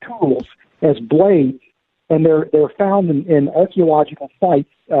used as tools, as blades, and they're found in archaeological sites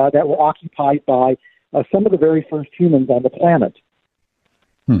that were occupied by some of the very first humans on the planet.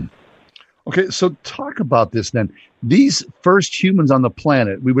 Okay, so talk about this then. These first humans on the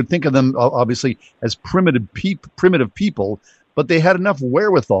planet, we would think of them obviously as primitive people, but they had enough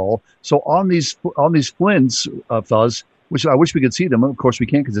wherewithal. So on these flints, Fuz, which I wish we could see them. Of course we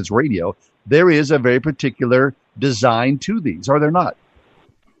can't because it's radio. There is a very particular design to these, are there not?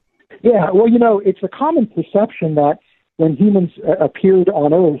 Yeah, well, it's a common perception that when humans appeared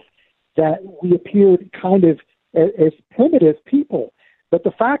on Earth, that we appeared kind of as primitive people. But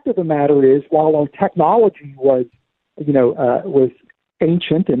the fact of the matter is, while our technology was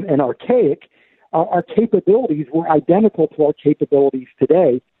ancient and archaic, our capabilities were identical to our capabilities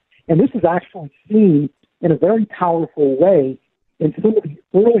today. And this is actually seen in a very powerful way in some of the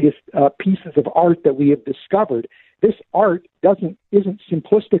earliest pieces of art that we have discovered. This art isn't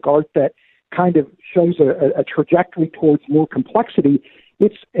simplistic art that kind of shows a trajectory towards more complexity.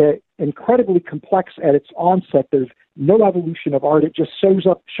 It's incredibly complex at its onset. There's no evolution of art. It just shows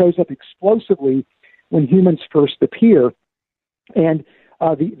up explosively when humans first appear. And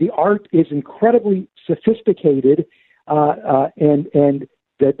the art is incredibly sophisticated, and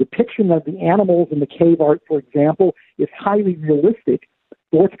the depiction of the animals in the cave art, for example, is highly realistic.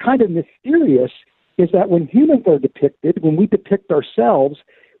 But what's kind of mysterious is that when humans are depicted, when we depict ourselves,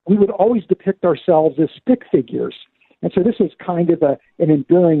 we would always depict ourselves as stick figures. And so this is kind of an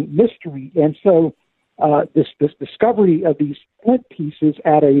enduring mystery. And so this discovery of these flint pieces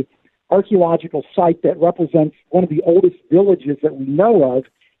at a archaeological site that represents one of the oldest villages that we know of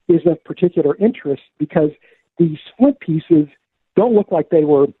is of particular interest, because these flint pieces don't look like they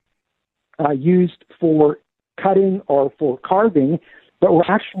were used for cutting or for carving, but were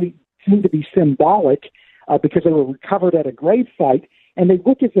actually seem to be symbolic because they were recovered at a grave site, and they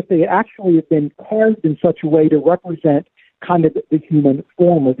look as if they actually have been carved in such a way to represent kind of the human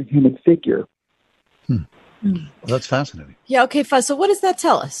form or the human figure. Well, that's fascinating. Yeah, okay, Fuz, so what does that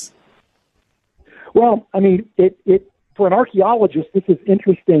tell us? Well, I mean, it for an archaeologist, this is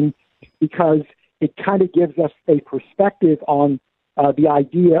interesting because it kind of gives us a perspective on the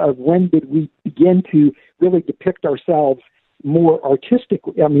idea of when did we begin to really depict ourselves more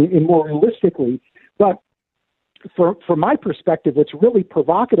artistically, and more realistically. But from my perspective, what's really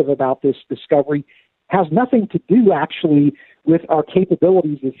provocative about this discovery has nothing to do actually with our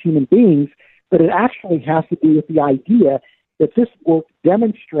capabilities as human beings, but it actually has to do with the idea that this work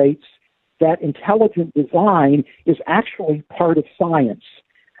demonstrates that intelligent design is actually part of science,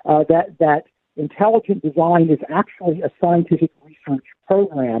 that intelligent design is actually a scientific research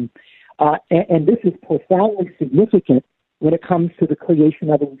program, and this is profoundly significant when it comes to the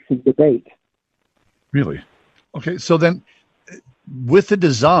creation-evolution debate. Really? Okay, so then with the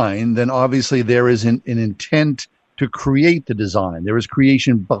design, then obviously there is an intent to create the design. There is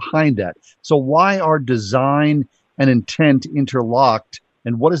creation behind that. So why are design and intent interlocked,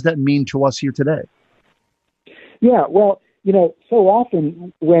 and what does that mean to us here today? Yeah, well, so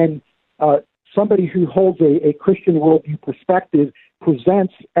often when somebody who holds a Christian worldview perspective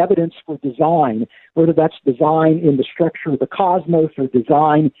presents evidence for design, whether that's design in the structure of the cosmos or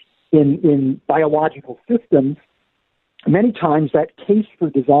design in biological systems, many times that case for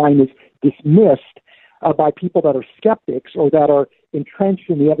design is dismissed by people that are skeptics or that are entrenched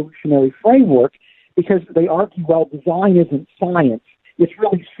in the evolutionary framework, because they argue, well, design isn't science. It's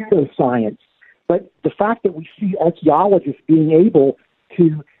really pseudoscience. But the fact that we see archaeologists being able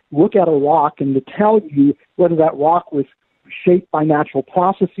to look at a rock and to tell you whether that rock was shaped by natural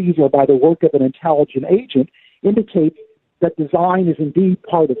processes or by the work of an intelligent agent indicates that design is indeed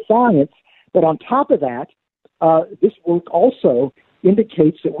part of science. But on top of that, this work also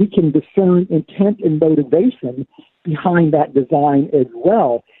indicates that we can discern intent and motivation behind that design as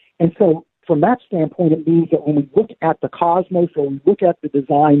well. And so from that standpoint, it means that when we look at the cosmos or we look at the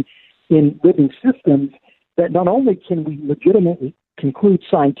design in living systems, that not only can we legitimately conclude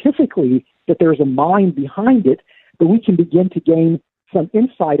scientifically that there's a mind behind it, but we can begin to gain some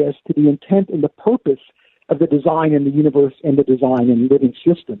insight as to the intent and the purpose of the design in the universe and the design in living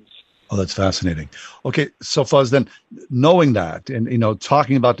systems. Oh, that's fascinating. Okay, so Fuzz, then knowing that and,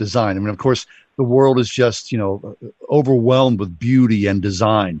 talking about design, I mean, of course, the world is just, overwhelmed with beauty and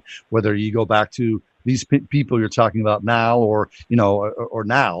design, whether you go back to these people you're talking about now or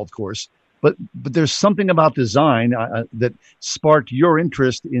now, of course. But there's something about design that sparked your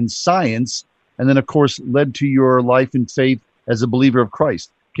interest in science and then, of course, led to your life and faith as a believer of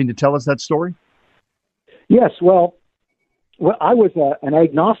Christ. Can you tell us that story? Yes, well, I was an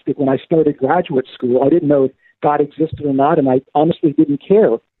agnostic when I started graduate school. I didn't know if God existed or not, and I honestly didn't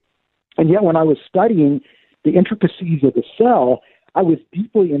care. And yet when I was studying the intricacies of the cell, I was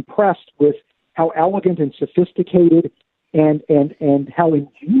deeply impressed with how elegant and sophisticated and how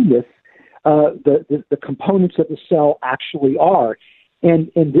ingenious the components of the cell actually are. And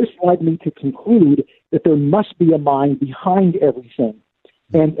this led me to conclude that there must be a mind behind everything.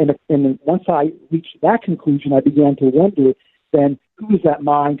 And once I reached that conclusion, I began to wonder, then, who is that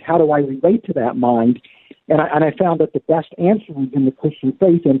mind? How do I relate to that mind? And I found that the best answer was in the Christian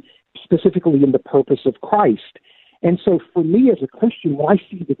faith and specifically in the purpose of Christ. And so for me as a Christian, when I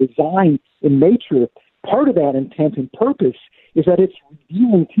see the design in nature, part of that intent and purpose is that it's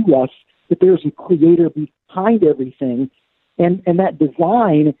revealing to us that there's a creator behind everything. And that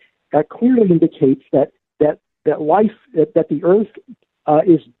design clearly indicates that life, that the earth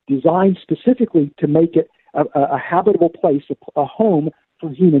is designed specifically to make it a habitable place, a home for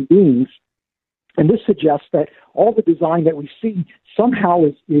human beings. And this suggests that all the design that we see somehow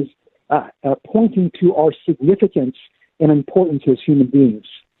is pointing to our significance and importance as human beings.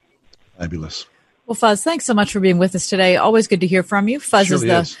 Fabulous. Well, Fuzz, thanks so much for being with us today. Always good to hear from you.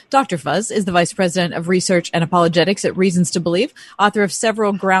 Dr. Fuzz is the Vice President of Research and Apologetics at Reasons to Believe, author of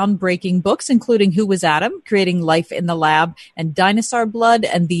several groundbreaking books, including Who Was Adam?, Creating Life in the Lab, and Dinosaur Blood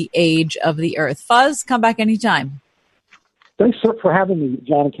and the Age of the Earth. Fuzz, come back anytime. Thanks for having me,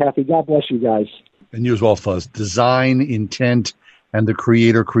 John and Kathy. God bless you guys. And you as well, Fuzz. Design, intent, and the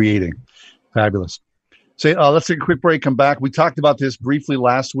creator creating. Fabulous. Let's take a quick break, come back. We talked about this briefly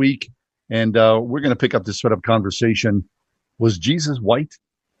last week. And we're going to pick up this sort of conversation. Was Jesus white?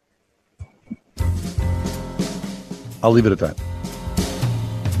 I'll leave it at that.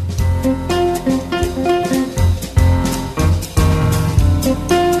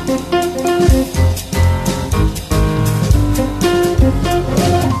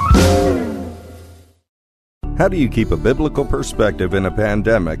 How do you keep a biblical perspective in a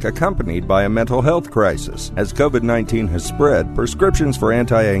pandemic accompanied by a mental health crisis? As COVID-19 has spread, prescriptions for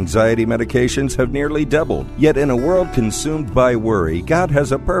anti-anxiety medications have nearly doubled. Yet in a world consumed by worry, God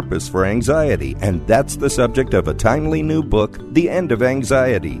has a purpose for anxiety, and that's the subject of a timely new book, The End of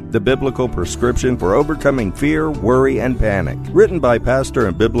Anxiety, the biblical prescription for overcoming fear, worry, and panic. Written by pastor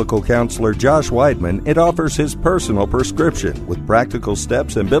and biblical counselor Josh Weidman, it offers his personal prescription with practical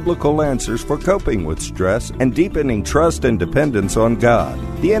steps and biblical answers for coping with stress and deepening trust and dependence on God.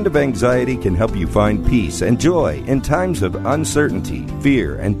 The End of Anxiety can help you find peace and joy in times of uncertainty,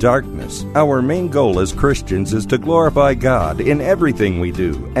 fear, and darkness. Our main goal as Christians is to glorify God in everything we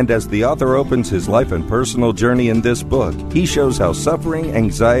do, and as the author opens his life and personal journey in this book, he shows how suffering,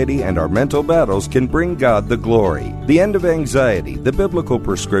 anxiety, and our mental battles can bring God the glory. The End of Anxiety, the biblical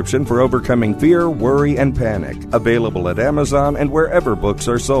prescription for overcoming fear, worry, and panic. Available at Amazon and wherever books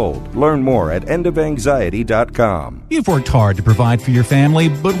are sold. Learn more at endofanxiety.com. You've worked hard to provide for your family,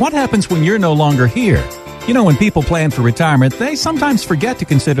 but what happens when you're no longer here? You know, when people plan for retirement, they sometimes forget to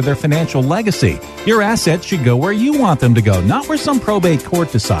consider their financial legacy. Your assets should go where you want them to go, not where some probate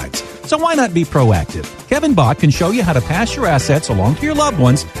court decides. So why not be proactive? Kevin Bach can show you how to pass your assets along to your loved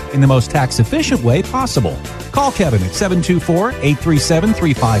ones in the most tax-efficient way possible. Call Kevin at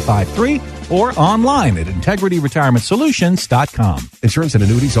 724-837-3553 or online at integrityretirementsolutions.com. Insurance and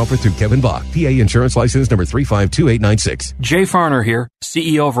annuities offered through Kevin Bach, PA Insurance License number 352896. Jay Farner here,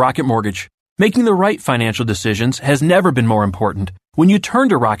 CEO of Rocket Mortgage. Making the right financial decisions has never been more important. When you turn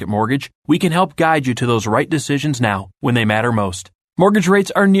to Rocket Mortgage, we can help guide you to those right decisions now, when they matter most. Mortgage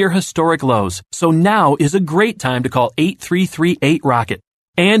rates are near historic lows, so now is a great time to call 8338-ROCKET.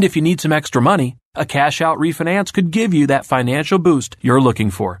 And if you need some extra money, a cash-out refinance could give you that financial boost you're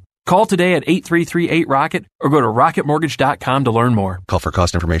looking for. Call today at 833-8ROCKET or go to rocketmortgage.com to learn more. Call for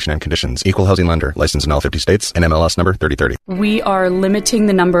cost information and conditions. Equal housing lender. Licensed in all 50 states. NMLS number 3030. We are limiting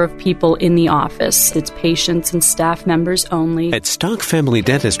the number of people in the office. It's patients and staff members only. At Stock Family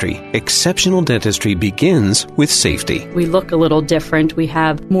Dentistry, exceptional dentistry begins with safety. We look a little different. We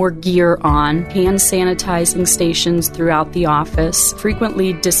have more gear on, hand sanitizing stations throughout the office,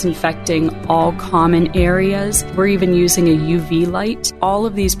 frequently disinfecting all common areas. We're even using a UV light. All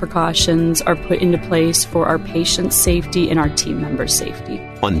of these precautions are put into place for our patients' safety and our team members' safety.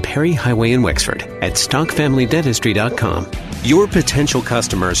 On Perry Highway in Wexford at StockFamilyDentistry.com. Your potential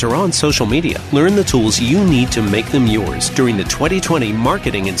customers are on social media. Learn the tools you need to make them yours during the 2020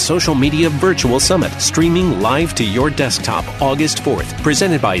 Marketing and Social Media Virtual Summit, streaming live to your desktop August 4th,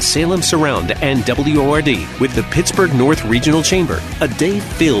 presented by Salem Surround and WORD with the Pittsburgh North Regional Chamber. A day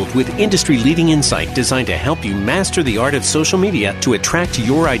filled with industry-leading insight designed to help you master the art of social media to attract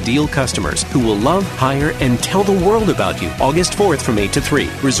your ideal customers who will love, hire, and tell the world about you. August 4th from 8 to 3.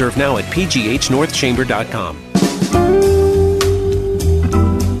 Reserve now at pghnorthchamber.com.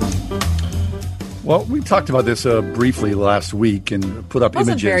 Well, we talked about this briefly last week and put up images.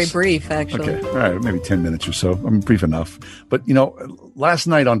 It wasn't very brief, actually. Okay, all right, maybe 10 minutes or so. I'm brief enough. But, last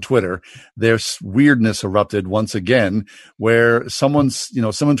night on Twitter, there's weirdness erupted once again where someone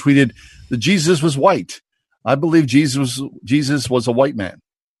tweeted that Jesus was white. I believe Jesus was a white man.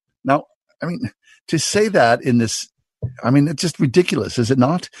 Now, to say that in this, it's just ridiculous, is it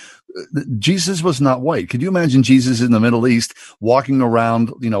not? Jesus was not white. Could you imagine Jesus in the Middle East walking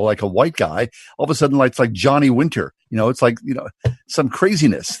around, like a white guy? All of a sudden, it's like Johnny Winter. It's like, some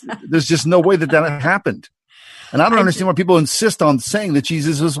craziness. There's just no way that happened. And I don't understand why people insist on saying that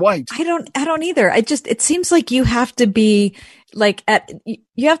Jesus was white. I don't either. It seems like you have to be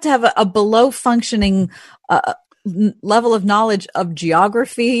you have to have a below functioning level of knowledge of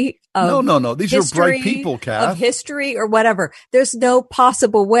geography. No. These are bright people, Kath. Of history or whatever. There's no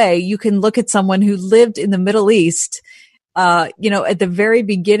possible way you can look at someone who lived in the Middle East, at the very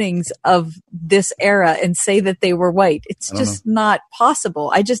beginnings of this era and say that they were white. It's just not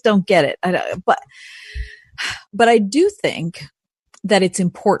possible. I just don't get it. But I do think that it's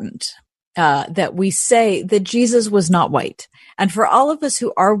important that we say that Jesus was not white. And for all of us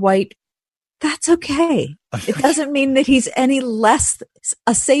who are white, that's okay. It doesn't mean that he's any less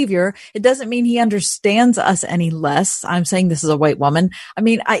a savior. It doesn't mean he understands us any less. I'm saying this is a white woman.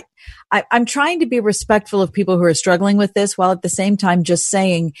 I'm trying to be respectful of people who are struggling with this, while at the same time just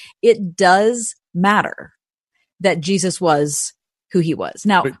saying it does matter that Jesus was who he was.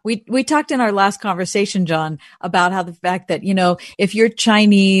 Now, we talked in our last conversation, John, about how the fact that, if you're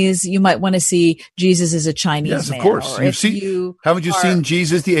Chinese, you might want to see Jesus as a Chinese man. Yes, of course. Haven't you seen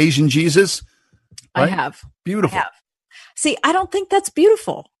Jesus, the Asian Jesus? Right? I have. Beautiful. I have. See, I don't think that's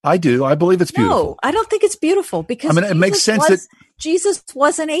beautiful. I do. I believe it's beautiful. No, I don't think it's beautiful because it makes sense that Jesus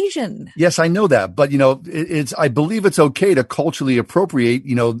was an Asian. Yes, I know that, but I believe it's okay to culturally appropriate.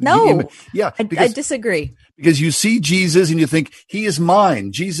 No, I disagree. Because you see Jesus and you think he is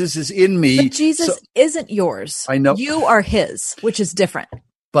mine. Jesus is in me. But Jesus isn't yours. I know you are his, which is different.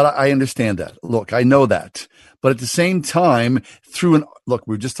 But I understand that. Look, I know that. But at the same time,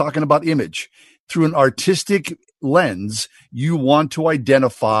 we're just talking about image. Through an artistic lens, you want to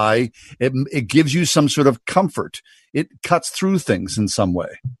identify, it gives you some sort of comfort. It cuts through things in some way.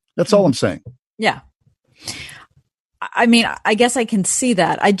 That's all I'm saying. Yeah. I guess I can see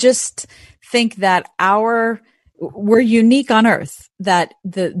that. I just think that we're unique on earth, that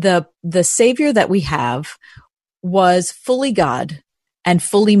the savior that we have was fully God and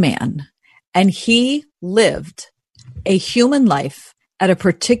fully man. And he lived a human life at a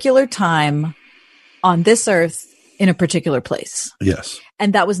particular time on this earth in a particular place. Yes.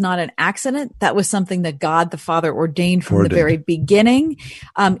 And that was not an accident. That was something that God the Father ordained from the very beginning.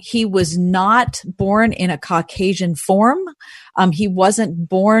 He was not born in a Caucasian form. He wasn't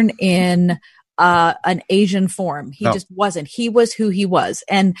born in an Asian form. He just wasn't. He was who he was.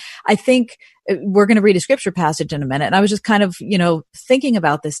 And I think we're going to read a scripture passage in a minute. And I was just kind of, thinking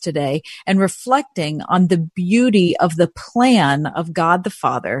about this today and reflecting on the beauty of the plan of God the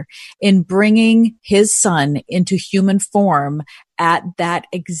Father in bringing his son into human form at that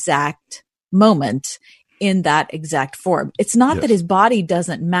exact moment, in that exact form. It's not that his body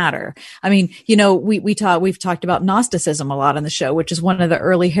doesn't matter. We've talked about Gnosticism a lot on the show, which is one of the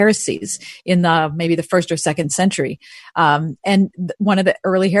early heresies in maybe the 1st or 2nd century. And one of the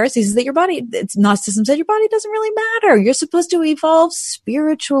early heresies is that Gnosticism said your body doesn't really matter. You're supposed to evolve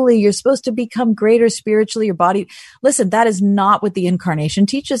spiritually. You're supposed to become greater spiritually. Your body, listen, that is not what the incarnation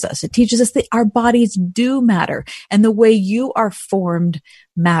teaches us. It teaches us that our bodies do matter, and the way you are formed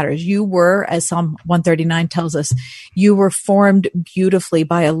matters. You were, as Psalm 139 tells us, you were formed beautifully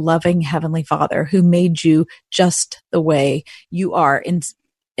by a loving Heavenly Father who made you just the way you are.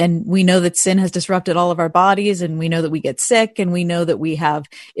 And we know that sin has disrupted all of our bodies, and we know that we get sick, and we know that we have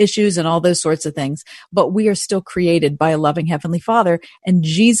issues and all those sorts of things. But we are still created by a loving Heavenly Father, and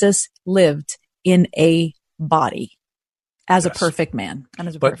Jesus lived in a body as a perfect man and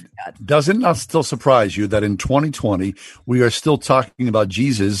as a perfect God. Does it not still surprise you that in 2020, we are still talking about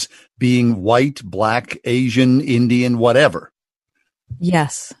Jesus being white, black, Asian, Indian, whatever?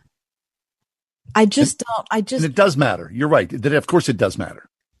 Yes. And it does matter. You're right. Of course it does matter.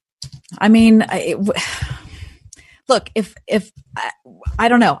 I mean, look, if I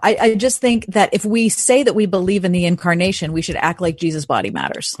don't know, I just think that if we say that we believe in the incarnation, we should act like Jesus' body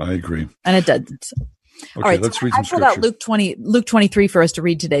matters. I agree. And it doesn't. Okay, all right, let's read some scripture. I pulled out Luke 23 for us to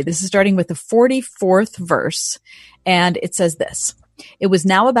read today. This is starting with the 44th verse, and it says this. It was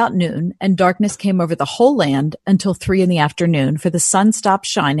now about noon, and darkness came over the whole land until 3 p.m, for the sun stopped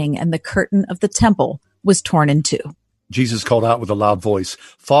shining, and the curtain of the temple was torn in two. Jesus called out with a loud voice,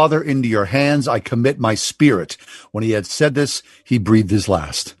 Father, into your hands I commit my spirit. When he had said this, he breathed his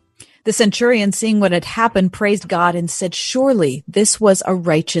last. The centurion, seeing what had happened, praised God and said, surely this was a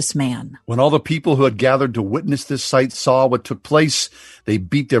righteous man. When all the people who had gathered to witness this sight saw what took place, they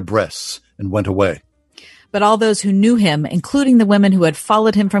beat their breasts and went away. But all those who knew him, including the women who had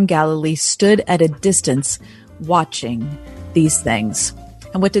followed him from Galilee, stood at a distance watching these things.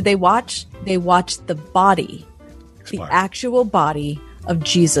 And what did they watch? They watched the body, the actual body of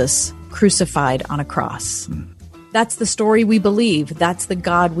Jesus crucified on a cross. That's the story we believe. That's the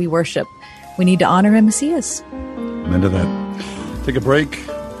God we worship. We need to honor him as he is. Amen to that. Take a break.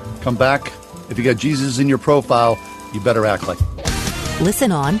 Come back. If you got Jesus in your profile, you better act like it.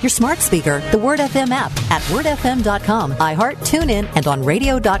 Listen on your smart speaker, the Word FM app at wordfm.com, iHeart, TuneIn, and on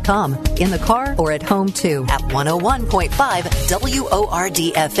radio.com. In the car or at home, too, at 101.5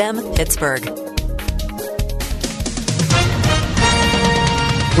 WORD FM, Pittsburgh.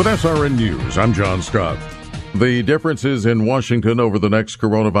 With SRN News, I'm John Scott. The differences in Washington over the next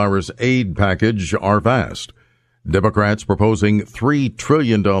coronavirus aid package are vast. Democrats proposing $3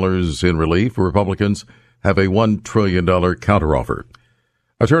 trillion in relief. Republicans have a $1 trillion counteroffer.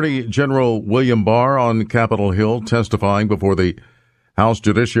 Attorney General William Barr on Capitol Hill testifying before the House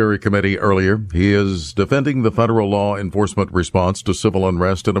Judiciary Committee earlier. He is defending the federal law enforcement response to civil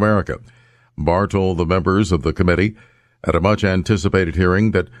unrest in America. Barr told the members of the committee at a much-anticipated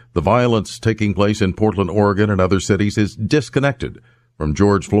hearing that the violence taking place in Portland, Oregon, and other cities is disconnected from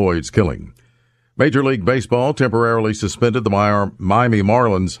George Floyd's killing. Major League Baseball temporarily suspended the Miami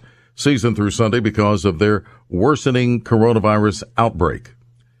Marlins season through Sunday because of their worsening coronavirus outbreak.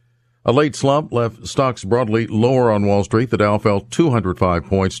 A late slump left stocks broadly lower on Wall Street. The Dow fell 205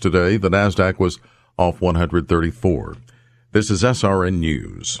 points today. The Nasdaq was off 134. This is SRN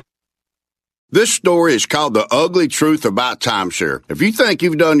News. This story is called The Ugly Truth About Timeshare. If you think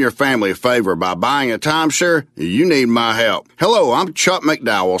you've done your family a favor by buying a timeshare, you need my help. Hello, I'm Chuck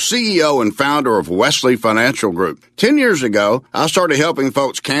McDowell, CEO and founder of Wesley Financial Group. 10 years ago, I started helping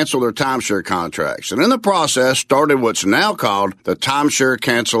folks cancel their timeshare contracts, and in the process started what's now called the timeshare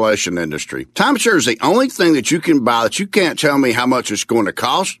cancellation industry. Timeshare is the only thing that you can buy that you can't tell me how much it's going to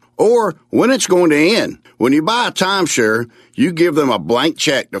cost or when it's going to end. When you buy a timeshare, you give them a blank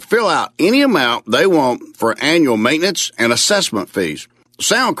check to fill out any amount they want for annual maintenance and assessment fees.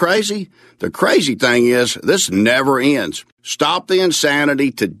 Sound crazy? The crazy thing is, this never ends. Stop the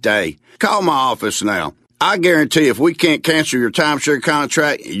insanity today. Call my office now. I guarantee if we can't cancel your timeshare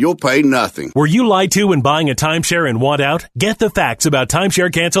contract, you'll pay nothing. Were you lied to when buying a timeshare and want out? Get the facts about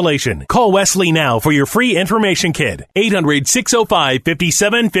timeshare cancellation. Call Wesley now for your free information kit.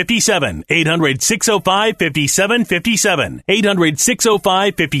 800-605-5757. 800-605-5757.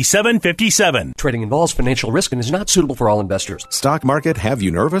 800-605-5757. Trading involves financial risk and is not suitable for all investors. Stock market have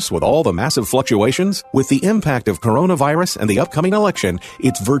you nervous with all the massive fluctuations? With the impact of coronavirus and the upcoming election,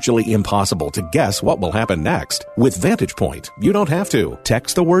 it's virtually impossible to guess what will happen next. With Vantage Point, you don't have to.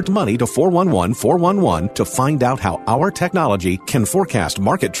 Text the word money to 411-411 to find out how our technology can forecast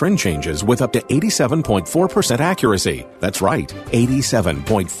market trend changes with up to 87.4% accuracy. That's right,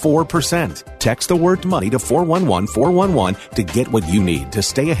 87.4%. Text the word money to 411-411 to get what you need to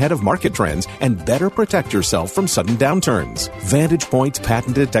stay ahead of market trends and better protect yourself from sudden downturns. Vantage Point's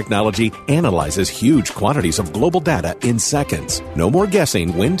patented technology analyzes huge quantities of global data in seconds. No more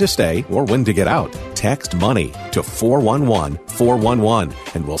guessing when to stay or when to get out. Text money to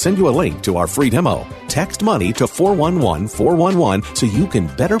 411-411 and we'll send you a link to our free demo. Text money to 411-411 so you can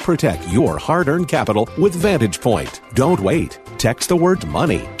better protect your hard-earned capital with Vantage Point. Don't wait. Text the word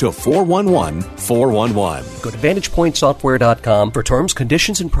money to 411-411. Go to VantagePointSoftware.com for terms,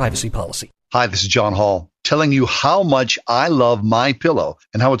 conditions, and privacy policy. Hi, this is John Hall, telling you how much I love MyPillow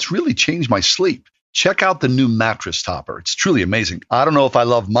and how it's really changed my sleep. Check out the new mattress topper. It's truly amazing. I don't know if I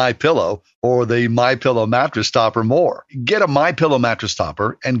love MyPillow or the MyPillow mattress topper more. Get a MyPillow mattress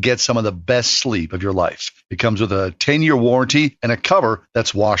topper and get some of the best sleep of your life. It comes with a 10-year warranty and a cover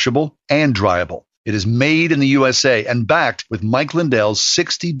that's washable and dryable. It is made in the USA and backed with Mike Lindell's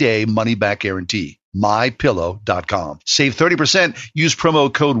 60-day money-back guarantee. MyPillow.com. Save 30%. Use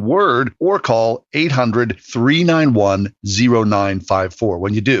promo code WORD or call 800-391-0954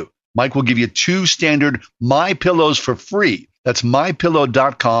 when you do. Mike will give you 2 standard MyPillows for free. That's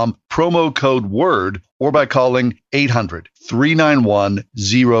MyPillow.com, promo code WORD, or by calling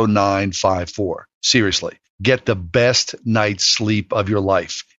 800-391-0954. Seriously, get the best night's sleep of your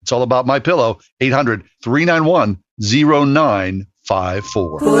life. It's all about MyPillow,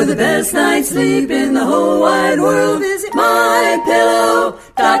 800-391-0954. For the best night's sleep in the whole wide world, visit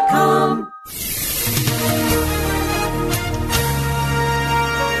MyPillow.com.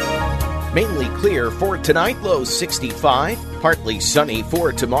 Mainly clear for tonight, low 65. Partly sunny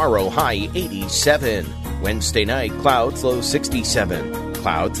for tomorrow, high 87. Wednesday night, clouds, low 67.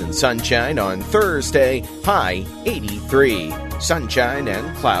 Clouds and sunshine on Thursday, high 83. Sunshine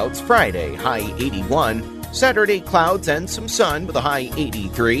and clouds Friday, high 81. Saturday, clouds and some sun with a high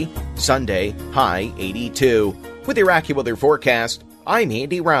 83. Sunday, high 82. With your AccuWeather forecast, I'm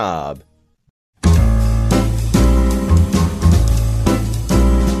Andy Robb.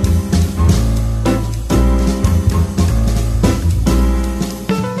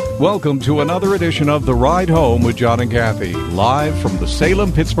 Welcome to another edition of The Ride Home with John and Kathy, live from the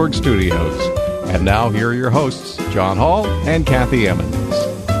Salem-Pittsburgh studios. And now here are your hosts, John Hall and Kathy Emmons.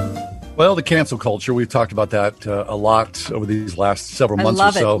 Well, the cancel culture, we've talked about that a lot over these last several months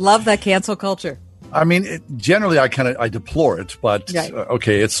or so. I love that cancel culture. I mean, generally, I deplore it, but right.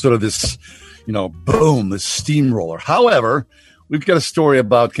 Okay, it's sort of this, boom, this steamroller. However, we've got a story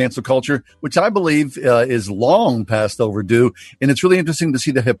about cancel culture, which I believe is long past overdue, and it's really interesting to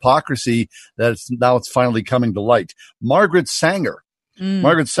see the hypocrisy that it's finally coming to light. Margaret Sanger.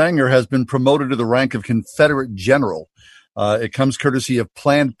 Margaret Sanger has been promoted to the rank of Confederate general. It comes courtesy of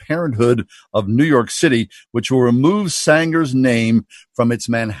Planned Parenthood of New York City, which will remove Sanger's name from its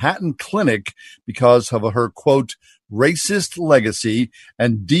Manhattan clinic because of her, quote, racist legacy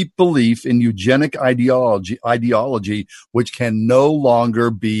and deep belief in eugenic ideology, which can no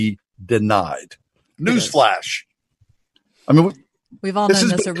longer be denied. Newsflash. I mean, we've all this known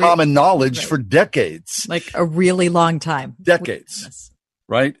has been common knowledge for decades. Like a really long time. Decades.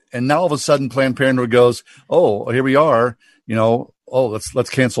 Right? And now all of a sudden Planned Parenthood goes, oh, here we are, let's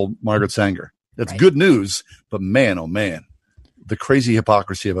cancel Margaret Sanger. That's good news, but man, oh man. The crazy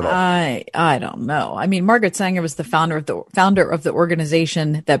hypocrisy of it all. I don't know. I mean, Margaret Sanger was the founder of the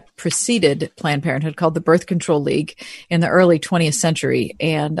organization that preceded Planned Parenthood, called the Birth Control League, in the early 20th century.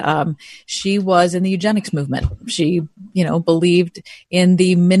 And she was in the eugenics movement. She, believed in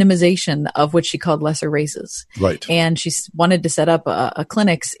the minimization of what she called lesser races. Right. And she wanted to set up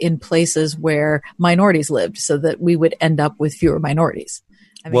clinics in places where minorities lived so that we would end up with fewer minorities.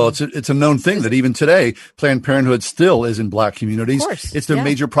 It's a known thing that even today, Planned Parenthood still is in black communities. Of course, it's their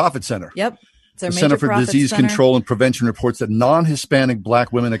major profit center. Yep. The Center for Disease Control and Prevention reports that non-Hispanic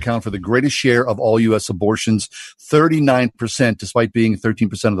black women account for the greatest share of all U.S. abortions, 39%, despite being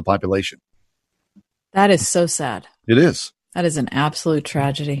 13% of the population. That is so sad. It is. That is an absolute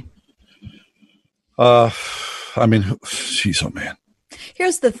tragedy. Jeez, oh man.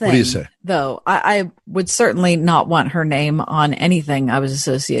 Here's the thing, what do you say? Though. I would certainly not want her name on anything I was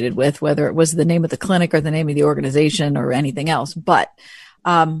associated with, whether it was the name of the clinic or the name of the organization or anything else. But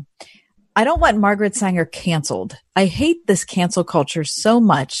I don't want Margaret Sanger canceled. I hate this cancel culture so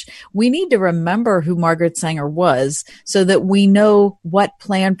much. We need to remember who Margaret Sanger was so that we know what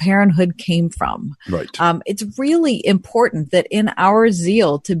Planned Parenthood came from. Right. It's really important that in our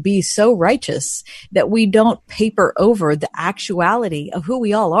zeal to be so righteous that we don't paper over the actuality of who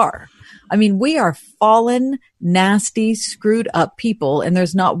we all are. I mean, we are fallen, nasty, screwed up people, and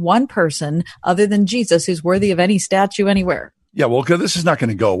there's not one person other than Jesus who's worthy of any statue anywhere. Yeah, well, this is not going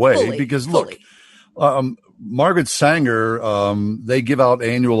to go away because look, Margaret Sanger, they give out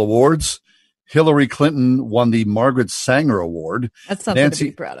annual awards. Hillary Clinton won the Margaret Sanger Award. That's something to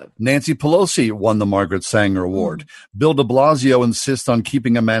be proud of. Nancy Pelosi won the Margaret Sanger Award. Bill de Blasio insists on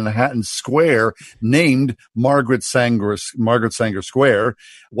keeping a Manhattan Square named Margaret Sanger Square.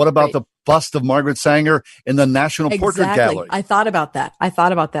 What about the bust of Margaret Sanger in the National Portrait Gallery? I thought about that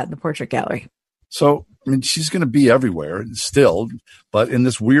in the Portrait Gallery. So, I mean, she's going to be everywhere still, but in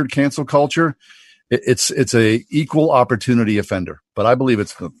this weird cancel culture, it's a equal opportunity offender. But I believe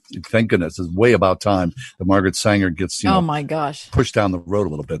thank goodness, it's way about time that Margaret Sanger gets, oh my gosh, pushed down the road a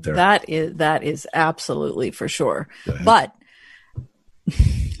little bit there. That is absolutely for sure. But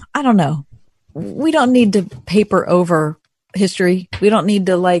I don't know. We don't need to paper over history. We don't need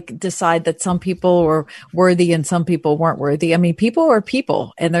to decide that some people were worthy and some people weren't worthy. I mean, people are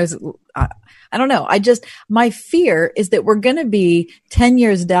people, and I don't know. My fear is that we're going to be 10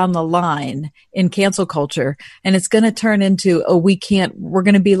 years down the line in cancel culture, and it's going to turn into, we're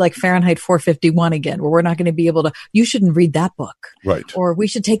going to be like Fahrenheit 451 again, where we're not going to be able to, you shouldn't read that book. Right. Or we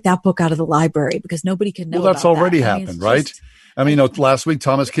should take that book out of the library because nobody can know. Well, that's already happened, right? Last week,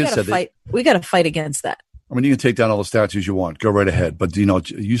 Thomas Kidd said that. We got to fight against that. I mean, you can take down all the statues you want. Go right ahead. But,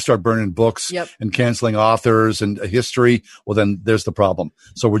 you start burning books and canceling authors and history, well, then there's the problem.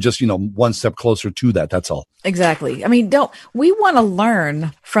 So we're just, one step closer to that. That's all. Exactly. I mean, we want to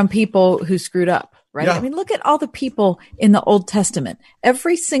learn from people who screwed up, right? Yeah. I mean, look at all the people in the Old Testament.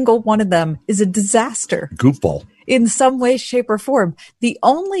 Every single one of them is a disaster. Goofball. In some way, shape, or form. The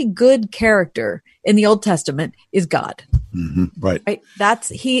only good character in the Old Testament is God. Mm-hmm. Right.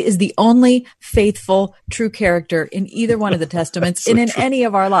 He is the only faithful, true character in either one of the testaments and in any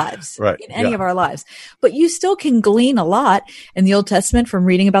of our lives. Right. In any of our lives. But you still can glean a lot in the Old Testament from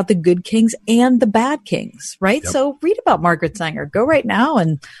reading about the good kings and the bad kings, right? Yep. So read about Margaret Sanger. Go right now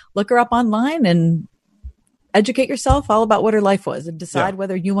and look her up online and educate yourself all about what her life was and decide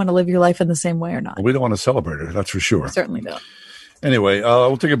whether you want to live your life in the same way or not. Well, we don't want to celebrate her, that's for sure. We certainly don't. Anyway,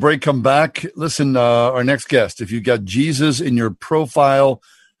 we'll take a break, come back. Listen, our next guest, if you've got Jesus in your profile,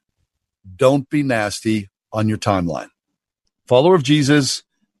 don't be nasty on your timeline. Follower of Jesus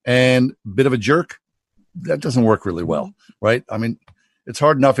and bit of a jerk, that doesn't work really well, right? I mean, it's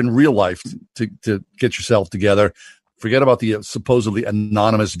hard enough in real life to get yourself together. Forget about the supposedly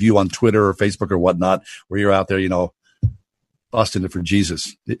anonymous view on Twitter or Facebook or whatnot, where you're out there, busting it for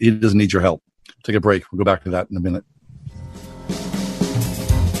Jesus. He doesn't need your help. Take a break. We'll go back to that in a minute.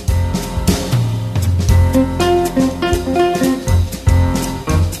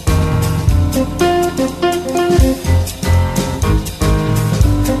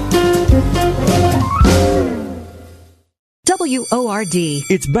 WORD.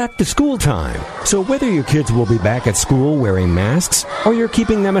 It's back to school time. So whether your kids will be back at school wearing masks or you're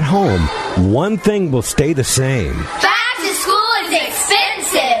keeping them at home, one thing will stay the same. Back to school is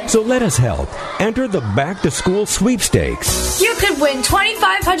expensive. So let us help. Enter the Back to School Sweepstakes. You could win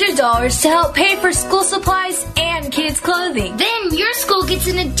 $2,500 to help pay for school supplies and kids' clothing. Then your school gets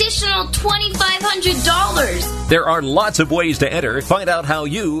an additional $2,500. There are lots of ways to enter. Find out how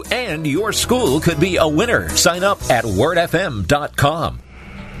you and your school could be a winner. Sign up at wordfm.com.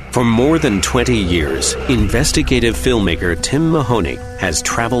 For more than 20 years, investigative filmmaker Tim Mahoney has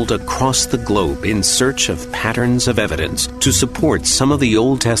traveled across the globe in search of patterns of evidence to support some of the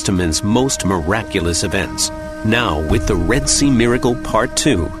Old Testament's most miraculous events. Now, with the Red Sea Miracle Part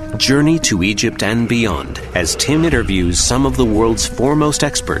 2, Journey to Egypt and Beyond, as Tim interviews some of the world's foremost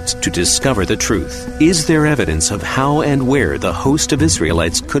experts to discover the truth. Is there evidence of how and where the host of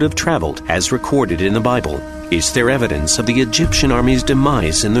Israelites could have traveled as recorded in the Bible? Is there evidence of the Egyptian army's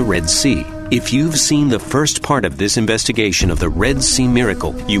demise in the Red Sea? If you've seen the first part of this investigation of the Red Sea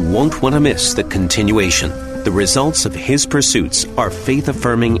Miracle, you won't want to miss the continuation. The results of his pursuits are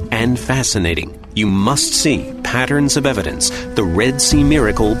faith-affirming and fascinating. You must see Patterns of Evidence, the Red Sea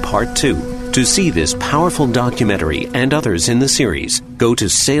Miracle Part 2. To see this powerful documentary and others in the series, go to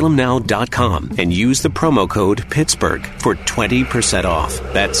salemnow.com and use the promo code Pittsburgh for 20% off.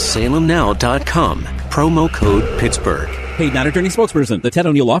 That's salemnow.com, promo code Pittsburgh. Paid non-attorney spokesperson. The Ted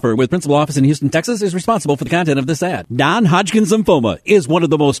O'Neill Law Firm with principal office in Houston, Texas is responsible for the content of this ad. Non-Hodgkin's lymphoma is one of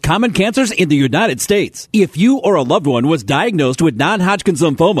the most common cancers in the United States. If you or a loved one was diagnosed with non-Hodgkin's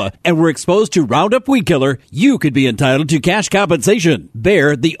lymphoma and were exposed to Roundup weed killer, you could be entitled to cash compensation.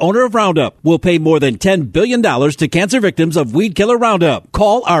 Bayer, the owner of Roundup, will pay more than $10 billion to cancer victims of weed killer Roundup.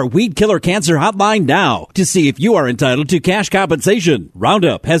 Call our weed killer cancer hotline now to see if you are entitled to cash compensation.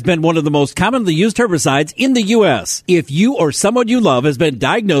 Roundup has been one of the most commonly used herbicides in the U.S. If you or someone you love has been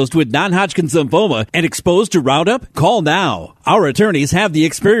diagnosed with non-Hodgkin's lymphoma and exposed to Roundup, call now. Our attorneys have the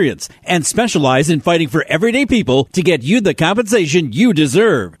experience and specialize in fighting for everyday people to get you the compensation you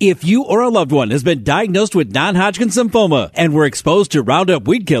deserve. If you or a loved one has been diagnosed with non-Hodgkin's lymphoma and were exposed to Roundup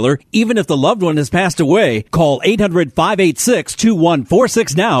weed killer, even if the loved one has passed away, call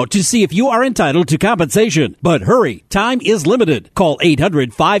 800-586-2146 now to see if you are entitled to compensation. But hurry, time is limited. Call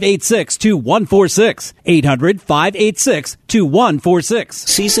 800-586-2146. 800-586-2146.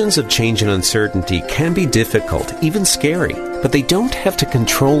 Seasons of change and uncertainty can be difficult, even scary, but they don't have to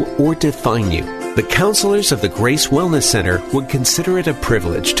control or define you. The counselors of the Grace Wellness Center would consider it a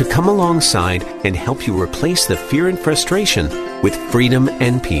privilege to come alongside and help you replace the fear and frustration with freedom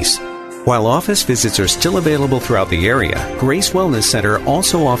and peace. While office visits are still available throughout the area, Grace Wellness Center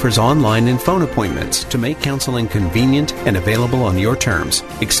also offers online and phone appointments to make counseling convenient and available on your terms,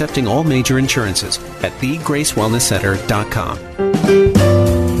 accepting all major insurances at thegracewellnesscenter.com.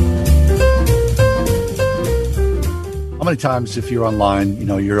 How many times, if you're online,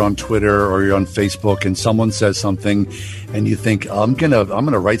 you're on Twitter or you're on Facebook, and someone says something, and you think, I'm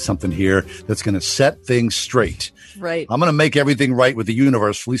gonna write something here that's gonna set things straight. Right. I'm gonna make everything right with the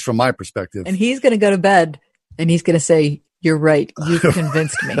universe, at least from my perspective. And he's gonna go to bed, and he's gonna say, "You're right. You've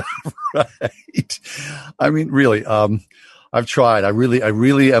convinced me." Right. I mean, really. I've tried. I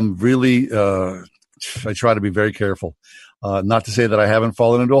try to be very careful. Not to say that I haven't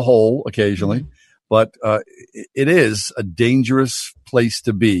fallen into a hole occasionally. But it is a dangerous place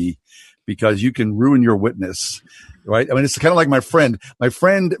to be because you can ruin your witness, right? I mean, it's kind of like my friend. My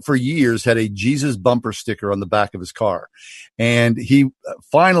friend for years had a Jesus bumper sticker on the back of his car. And he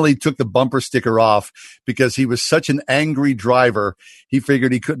finally took the bumper sticker off because he was such an angry driver. He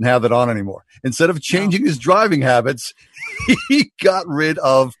figured he couldn't have it on anymore. Instead of changing his driving habits, he got rid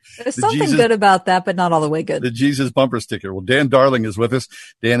of There's something good about that, but not all the way good. The Jesus bumper sticker. Well, Dan Darling is with us.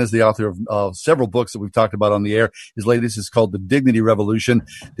 Dan is the author of several books that we've talked about on the air. His latest is called The Dignity Revolution.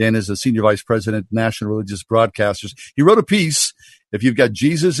 Dan is a senior vice president, National Religious Broadcasters. He wrote a piece, if you've got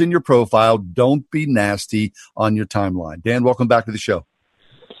Jesus in your profile, don't be nasty on your timeline. Dan, welcome back to the show.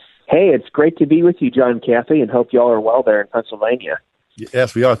 Hey, it's great to be with you, John Caffey, and hope y'all are well there in Pennsylvania.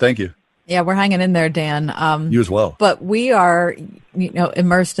 Yes, we are. Thank you. Yeah, we're hanging in there, Dan. You as well. But we are,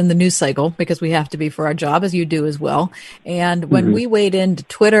 immersed in the news cycle because we have to be for our job, as you do as well. And when we wade into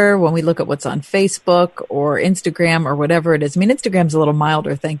Twitter, when we look at what's on Facebook or Instagram or whatever it is, I mean, Instagram's a little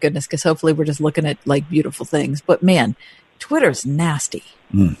milder, thank goodness, because hopefully we're just looking at like beautiful things. But man, Twitter's nasty.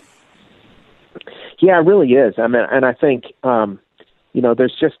 Yeah, it really is. I mean, and I think, there's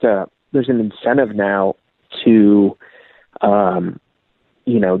an incentive now to,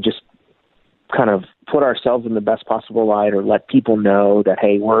 just kind of put ourselves in the best possible light or let people know that,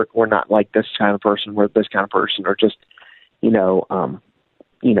 hey, we're not like this kind of person, we're this kind of person, or just, be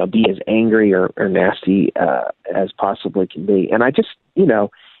as angry or nasty as possibly can be. And I just,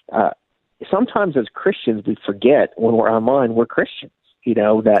 sometimes as Christians, we forget when we're online, we're Christians,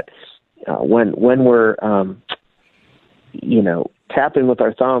 that when we're, tapping with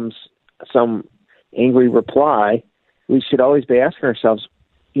our thumbs some angry reply, we should always be asking ourselves,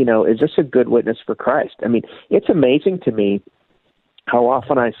 is this a good witness for Christ? I mean, it's amazing to me how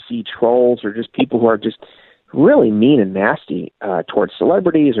often I see trolls or just people who are just really mean and nasty towards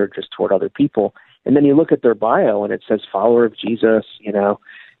celebrities or just toward other people. And then you look at their bio and it says follower of Jesus, and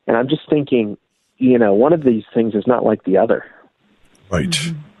I'm just thinking, one of these things is not like the other. Right.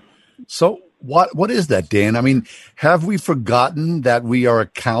 Mm-hmm. So what is that, Dan? I mean, have we forgotten that we are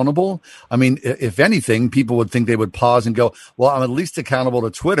accountable? I mean, if anything, people would think they would pause and go, well, I'm at least accountable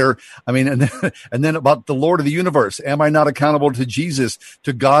to Twitter. I mean, and then about the Lord of the universe. Am I not accountable to Jesus,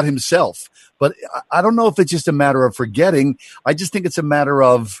 to God himself? But I don't know if it's just a matter of forgetting. I just think it's a matter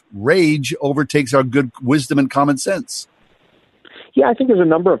of rage overtakes our good wisdom and common sense. Yeah, I think there's a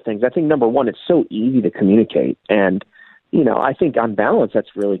number of things. I think, number one, it's so easy to communicate. And I think on balance,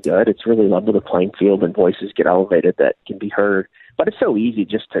 that's really good. It's really level the playing field and voices get elevated that can be heard. But it's so easy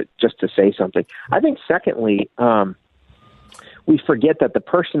just to say something. I think, secondly, we forget that the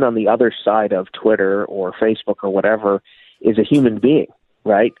person on the other side of Twitter or Facebook or whatever is a human being,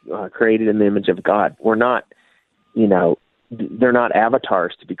 right? Created in the image of God. We're not, they're not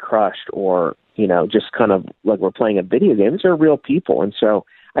avatars to be crushed or, just kind of like we're playing a video game. These are real people. And so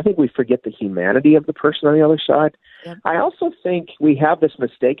I think we forget the humanity of the person on the other side. Yep. I also think we have this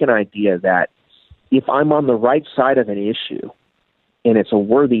mistaken idea that if I'm on the right side of an issue and it's a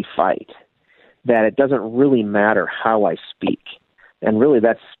worthy fight, that it doesn't really matter how I speak. And really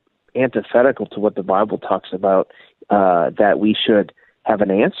that's antithetical to what the Bible talks about, that we should have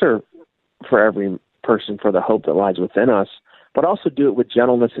an answer for every person for the hope that lies within us, but also do it with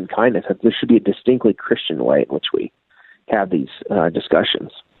gentleness and kindness. There should be a distinctly Christian way in which we have these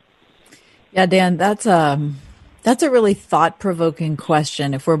discussions. Yeah, Dan, that's a really thought-provoking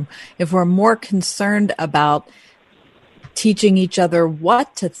question. If we're more concerned about teaching each other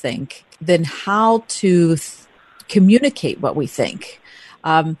what to think than how to communicate what we think.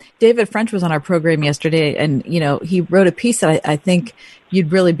 David French was on our program yesterday, and he wrote a piece that I think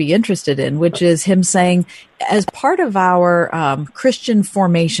you'd really be interested in, which is him saying, as part of our Christian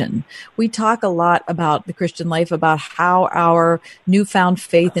formation, we talk a lot about the Christian life, about how our newfound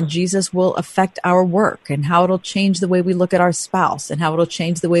faith in Jesus will affect our work and how it'll change the way we look at our spouse and how it'll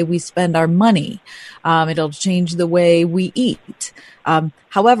change the way we spend our money. It'll change the way we eat.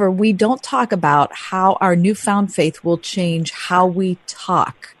 However, we don't talk about how our newfound faith will change how we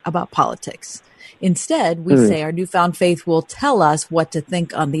talk about politics. Instead, we say our newfound faith will tell us what to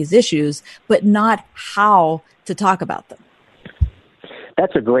think on these issues, but not how to talk about them.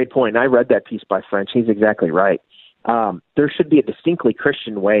 That's a great point. I read that piece by French. He's exactly right. There should be a distinctly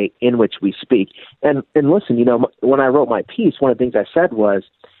Christian way in which we speak. And listen, when I wrote my piece, one of the things I said was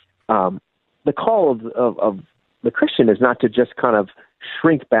the call of the Christian is not to just kind of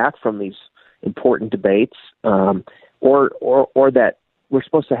shrink back from these important debates, or that we're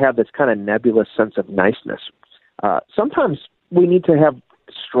supposed to have this kind of nebulous sense of niceness. Sometimes we need to have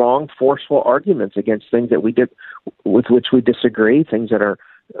strong, forceful arguments against things that with which we disagree, things that are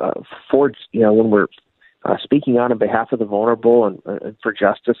forged, when we're speaking on behalf of the vulnerable and for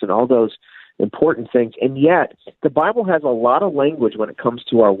justice and all those important things. And yet, the Bible has a lot of language when it comes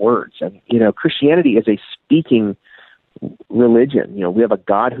to our words. And, Christianity is a speaking religion. We have a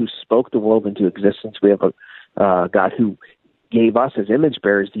God who spoke the world into existence. We have a God who gave us as image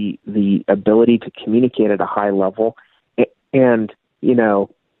bearers the ability to communicate at a high level. And,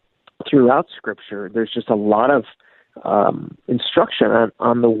 throughout Scripture, there's just a lot of instruction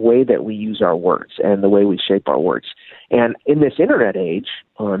on the way that we use our words and the way we shape our words. And in this internet age,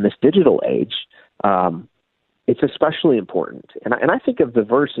 in this digital age, it's especially important. And I think of the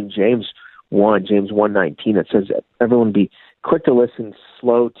verse in James 1:19, that says that everyone be quick to listen,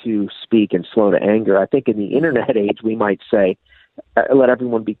 slow to speak, and slow to anger. I think in the internet age, we might say, let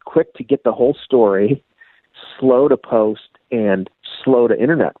everyone be quick to get the whole story, slow to post, and slow to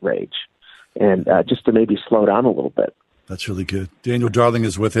internet rage. And just to maybe slow down a little bit. That's really good. Daniel Darling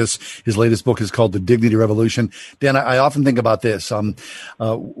is with us. His latest book is called The Dignity Revolution. Dan, I often think about this.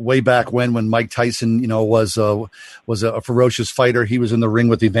 Way back when Mike Tyson, was a ferocious fighter, he was in the ring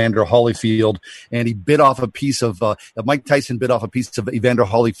with Evander Holyfield, and he bit off a piece of Mike Tyson bit off a piece of Evander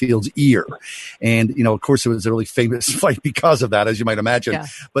Holyfield's ear, and of course it was a really famous fight because of that, as you might imagine. Yeah.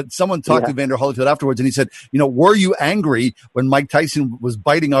 But someone talked to Evander Holyfield afterwards, and he said, were you angry when Mike Tyson was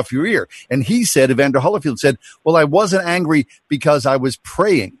biting off your ear? And he said, Evander Holyfield said, well, I wasn't angry because I was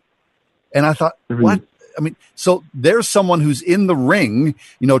praying. And I thought, what? I mean, so there's someone who's in the ring,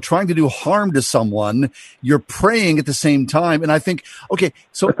 trying to do harm to someone. You're praying at the same time. And I think, okay,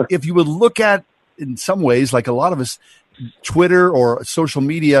 so if you would look at, in some ways, like a lot of us, Twitter or social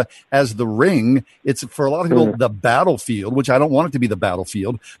media as the ring, it's for a lot of people the battlefield, which I don't want it to be the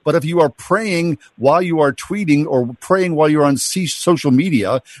battlefield. But if you are praying while you are tweeting or praying while you're on social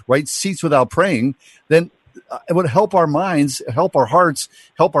media, right, seats without praying, then it would help our minds, help our hearts,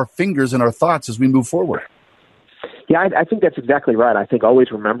 help our fingers and our thoughts as we move forward. Yeah, I think that's exactly right. I think always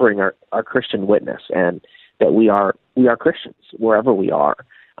remembering our Christian witness and that we are Christians wherever we are.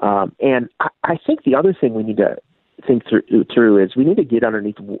 And I think the other thing we need to think through is we need to get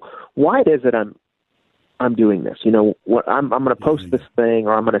underneath why it is that I'm doing this. What I'm going to post this thing,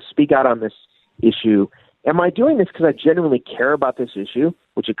 or I'm going to speak out on this issue. Am I doing this because I genuinely care about this issue,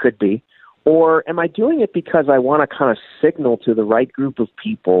 which it could be? Or am I doing it because I want to kind of signal to the right group of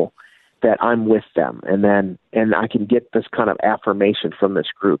people that I'm with them, and I can get this kind of affirmation from this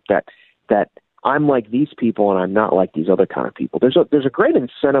group that I'm like these people and I'm not like these other kind of people. There's a great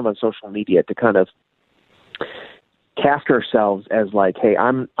incentive on social media to kind of cast ourselves as like, hey,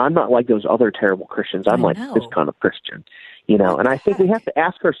 I'm not like those other terrible Christians. I'm like this kind of Christian, And I think we have to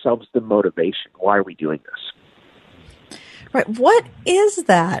ask ourselves the motivation. Why are we doing this? Right. What is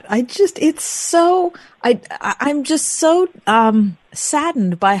that? I'm just so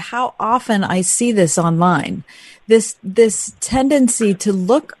saddened by how often I see this online. This tendency to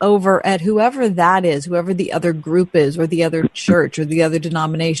look over at whoever that is, whoever the other group is, or the other church, or the other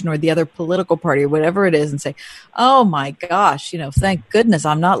denomination, or the other political party, or whatever it is, and say, oh my gosh, thank goodness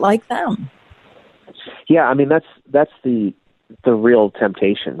I'm not like them. Yeah, I mean, that's the real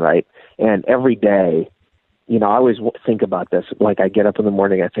temptation, right? And every day I always think about this. Like, I get up in the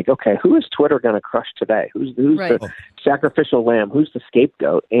morning, I think, okay, who is Twitter going to crush today? Who's right. the sacrificial lamb? Who's the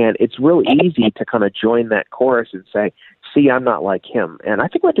scapegoat? And it's real easy to kind of join that chorus and say, see, I'm not like him. And I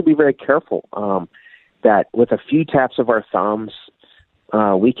think we have to be very careful that with a few taps of our thumbs,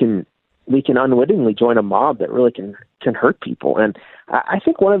 we can unwittingly join a mob that really can hurt people. And I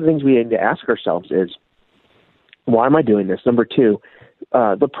think one of the things we need to ask ourselves is, why am I doing this? Number two,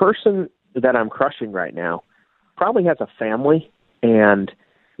 the person that I'm crushing right now probably has a family, and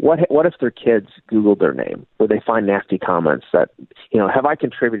what if their kids Google their name, or they find nasty comments that, have I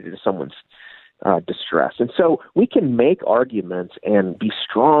contributed to someone's distress? And so we can make arguments and be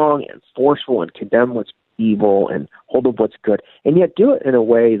strong and forceful and condemn what's evil and hold up what's good, and yet do it in a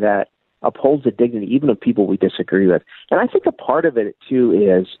way that upholds the dignity even of people we disagree with. And I think a part of it too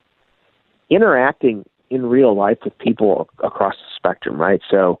is interacting in real life with people across the spectrum, right?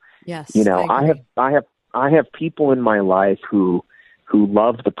 So, yes, I have people in my life who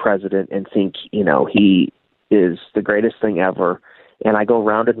love the president and think, he is the greatest thing ever. And I go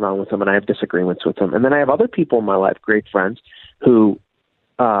round and round with them, and I have disagreements with them. And then I have other people in my life, great friends, who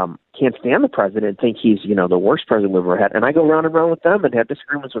can't stand the president and think he's, the worst president we've ever had. And I go round and round with them and have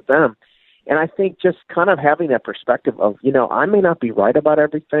disagreements with them. And I think just kind of having that perspective of, I may not be right about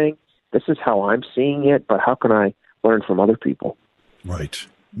everything. This is how I'm seeing it, but how can I learn from other people? Right.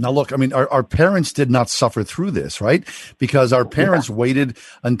 Now, look, I mean, our parents did not suffer through this, right? Because our parents waited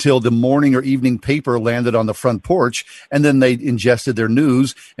until the morning or evening paper landed on the front porch, and then they ingested their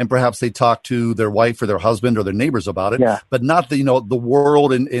news, and perhaps they talked to their wife or their husband or their neighbors about it, but not the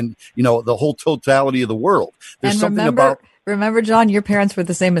world and the whole totality of the world. There's something about... Remember, John, your parents were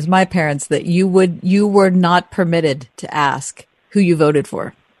the same as my parents, that you were not permitted to ask who you voted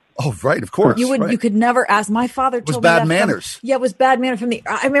for. Oh, right, of course. You could never ask. My father told me bad manners. It was bad manners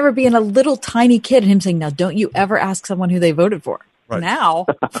I remember being a little tiny kid and him saying, "Now, don't you ever ask someone who they voted for." Right. Now,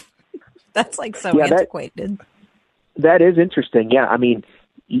 that's like so antiquated. That is interesting. Yeah, I mean,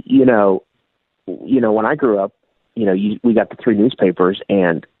 when I grew up, we got the 3 newspapers,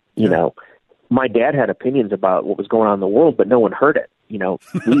 and my dad had opinions about what was going on in the world, but no one heard it. We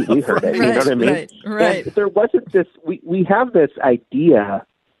heard it. You know what I mean? Right. And there wasn't this. We have this idea.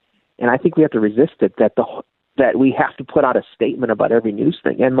 And I think we have to resist it, that we have to put out a statement about every news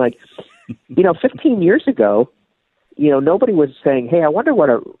thing. And 15 years ago, nobody was saying, hey, I wonder what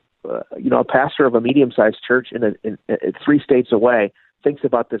a pastor of a medium-sized church in 3 states away thinks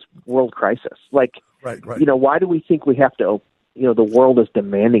about this world crisis. Right. Why do we think we have to, the world is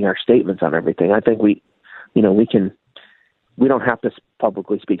demanding our statements on everything? I think we don't have to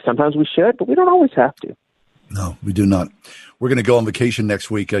publicly speak. Sometimes we should, but we don't always have to. No, we do not. We're going to go on vacation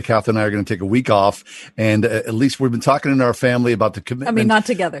next week. Kath and I are going to take a week off, and at least we've been talking in our family about the commitment. I mean, not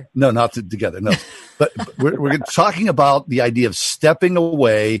together. No, not together. No, but we're talking about the idea of stepping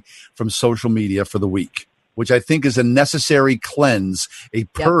away from social media for the week, which I think is a necessary cleanse, a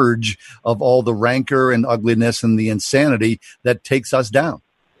purge of all the rancor and ugliness and the insanity that takes us down.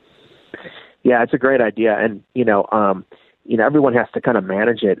 Yeah, it's a great idea, and everyone has to kind of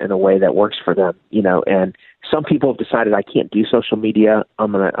manage it in a way that works for them. And some people have decided, I can't do social media.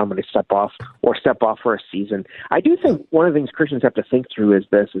 I'm gonna step off for a season. I do think one of the things Christians have to think through is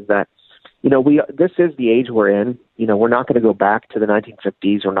that this is the age we're in. We're not going to go back to the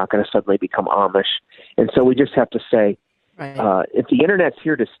 1950s. We're not going to suddenly become Amish, and so we just have to say, if the internet's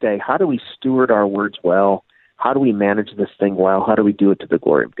here to stay, how do we steward our words well? How do we manage this thing well? How do we do it to the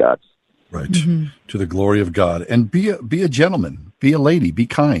glory of God? Right. Mm-hmm. To the glory of God. And be a gentleman, be a lady, be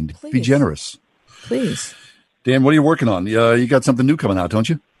kind, be generous. Please. Dan, what are you working on? You got something new coming out, don't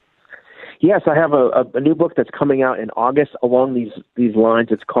you? Yes, I have a new book that's coming out in August along these lines.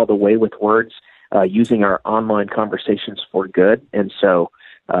 It's called The Way with Words, using our online conversations for good. And so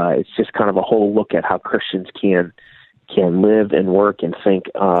it's just kind of a whole look at how Christians can live and work and think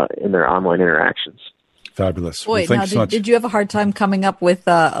in their online interactions. Fabulous. Boy, well, now so did you have a hard time coming up with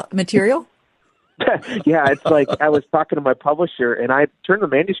material? Yeah, it's like I was talking to my publisher, and I turned the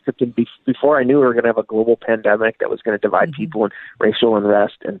manuscript in before I knew we were going to have a global pandemic that was going to divide people and racial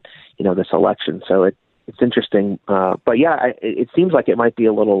unrest and, this election. So it's interesting. But yeah, it seems like it might be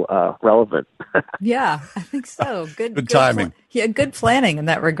a little relevant. Yeah, I think so. Good timing. Good planning in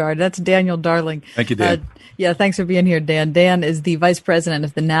that regard. That's Daniel Darling. Thank you, Dan. Yeah, thanks for being here, Dan. Dan is the vice president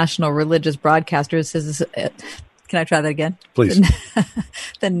of the National Religious Broadcasters. Can I try that again? Please.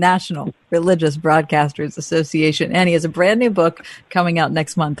 The National Religious Broadcasters Association. And he has a brand new book coming out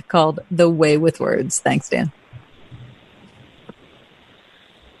next month called The Way with Words. Thanks, Dan.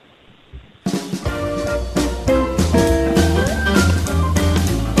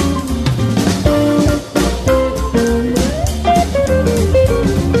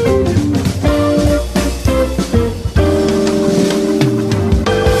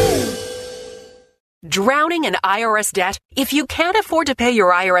 carrying an IRS debt? If you can't afford to pay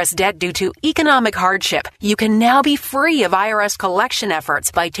your IRS debt due to economic hardship, you can now be free of IRS collection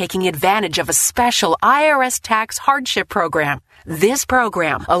efforts by taking advantage of a special IRS tax hardship program. This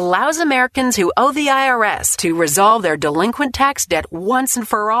program allows Americans who owe the IRS to resolve their delinquent tax debt once and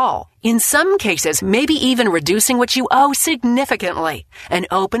for all. In some cases, maybe even reducing what you owe significantly. An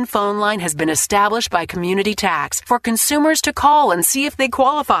open phone line has been established by Community Tax for consumers to call and see if they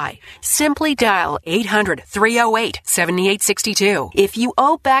qualify. Simply dial 800-308-7862. If you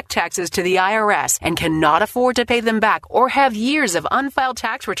owe back taxes to the IRS and cannot afford to pay them back or have years of unfiled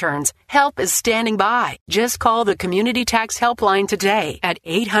tax returns, help is standing by. Just call the Community Tax Helpline today at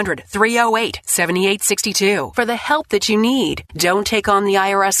 800-308-7862 for the help that you need. Don't take on the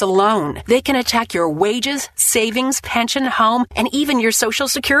IRS alone. They can attack your wages, savings, pension, home, and even your Social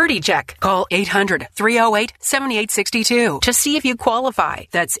Security check. Call 800-308-7862 to see if you qualify.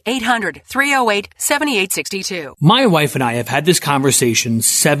 That's 800-308-7862. My wife and I have had this conversation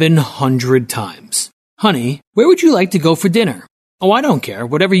 700 times. Honey, where would you like to go for dinner? Oh, I don't care.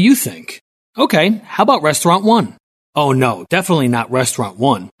 Whatever you think. Okay, how about Restaurant 1? Oh no, definitely not Restaurant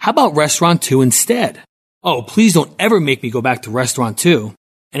 1. How about Restaurant 2 instead? Oh, please don't ever make me go back to Restaurant 2.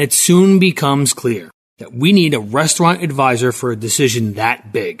 And it soon becomes clear that we need a restaurant advisor for a decision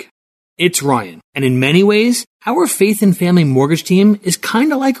that big. It's Ryan, and in many ways, our Faith and Family Mortgage team is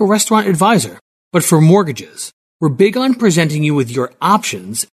kind of like a restaurant advisor, but for mortgages. We're big on presenting you with your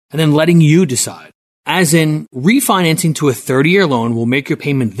options and then letting you decide. As in, refinancing to a 30-year loan will make your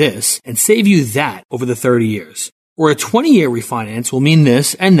payment this and save you that over the 30 years. Or a 20-year refinance will mean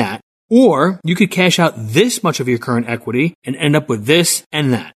this and that. Or you could cash out this much of your current equity and end up with this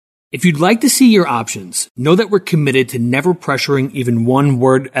and that. If you'd like to see your options, know that we're committed to never pressuring even one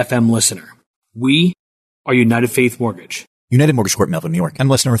Word FM listener. We are United Faith Mortgage. United Mortgage Corp, Melville, New York.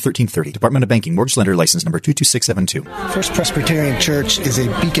 MLS number 1330. Department of Banking. Mortgage Lender License number 22672. First Presbyterian Church is a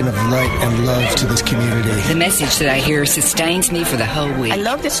beacon of light and love to this community. The message that I hear sustains me for the whole week. I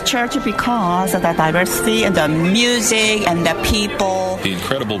love this church because of the diversity and the music and the people. The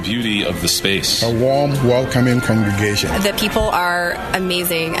incredible beauty of the space. A warm, welcoming congregation. The people are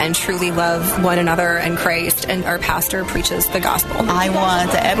amazing and truly love one another and Christ, and our pastor preaches the gospel. I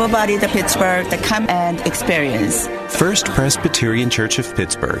want everybody in Pittsburgh to come and experience. First Presbyterian Church of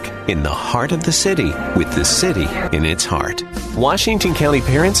Pittsburgh, in the heart of the city, with the city in its heart. Washington County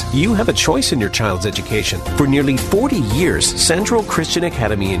parents, you have a choice in your child's education. For nearly 40 years, Central Christian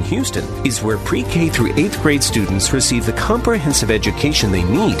Academy in Houston is where pre-K through 8th grade students receive the comprehensive education they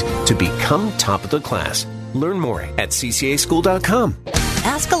need to become top of the class. Learn more at ccaschool.com.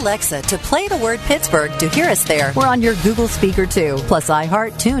 Ask Alexa to play the word Pittsburgh to hear us there. We're on your Google speaker too, plus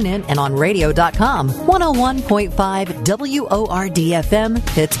iHeart, TuneIn, and on radio.com. 101.5 WORD FM,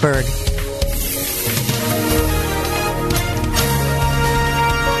 Pittsburgh.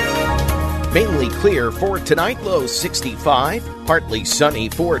 Mainly clear for tonight, low 65. Partly sunny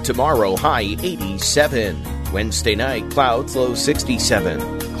for tomorrow, high 87. Wednesday night, clouds, low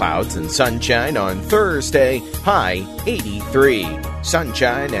 67. Clouds and sunshine on Thursday, high 83.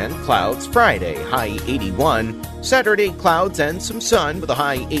 Sunshine and clouds Friday, high 81. Saturday, clouds and some sun with a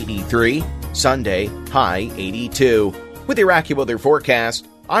high 83. Sunday, high 82. With your AccuWeather forecast,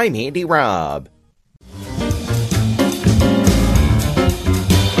 I'm Andy Robb.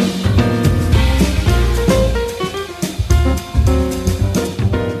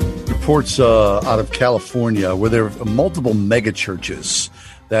 Reports out of California where there are multiple mega churches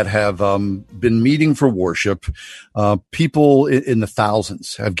that have been meeting for worship. People in the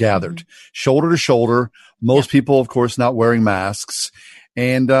thousands have gathered shoulder to shoulder. Most people, of course, not wearing masks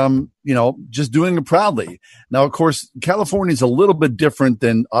and, just doing it proudly. Now, of course, California is a little bit different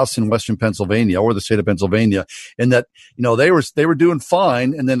than us in Western Pennsylvania or the state of Pennsylvania in that, they were doing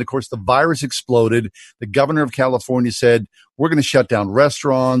fine. And then, of course, the virus exploded. The governor of California said, we're going to shut down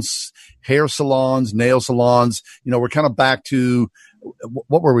restaurants, hair salons, nail salons. We're kind of back to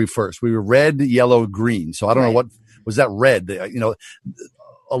what were we first? We were red, yellow, green. So I don't know what was that red.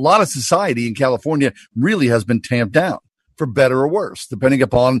 A lot of society in California really has been tamped down for better or worse, depending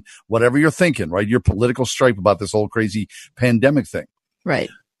upon whatever you're thinking, right? Your political stripe about this whole crazy pandemic thing.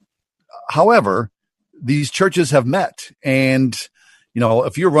 Right. However, these churches have met and,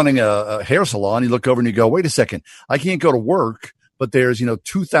 if you're running a hair salon, you look over and you go, wait a second, I can't go to work. But there's,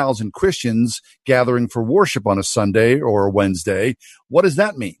 2,000 Christians gathering for worship on a Sunday or a Wednesday. What does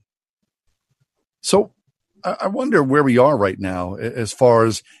that mean? So I wonder where we are right now as far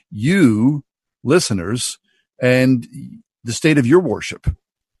as you listeners and the state of your worship.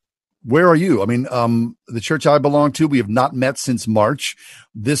 where are you? I mean, the church I belong to, we have not met since March.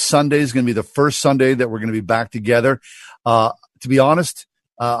 This Sunday is going to be the first Sunday that we're going to be back together. To be honest,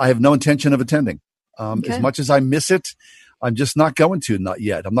 I have no intention of attending. As much as I miss it, I'm just not going to, not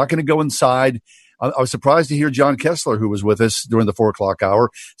yet. I'm not going to go inside. I was surprised to hear John Kessler, who was with us during the 4:00 hour,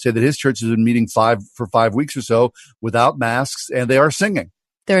 say that his church has been meeting for 5 weeks or so without masks, and they are singing.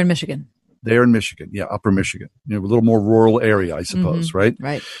 They're in Michigan. They're in Michigan. Yeah, upper Michigan. A little more rural area, I suppose, right?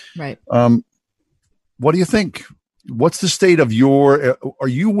 Right. What do you think? What's the state of are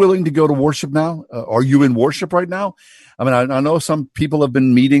you willing to go to worship now? Are you in worship right now? I mean, I know some people have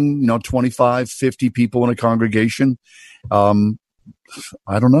been meeting, 25, 50 people in a congregation. I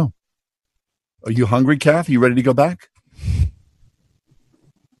don't know. Are you hungry, Kath? Are you ready to go back?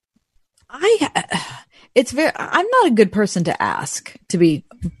 I'm not a good person to ask, to be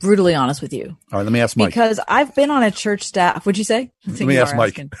brutally honest with you. All right, let me ask Mike. Because I've been on a church staff. What'd you say? Let me ask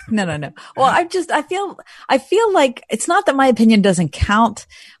Mike. No. Well, I feel like it's not that my opinion doesn't count,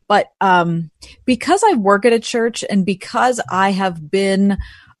 but because I work at a church and because I have been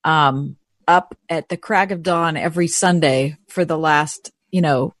up at the crack of dawn every Sunday for the last,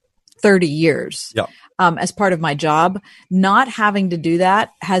 30 years. Yeah. As part of my job, not having to do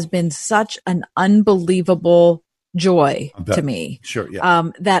that has been such an unbelievable joy to me. Sure. Yeah.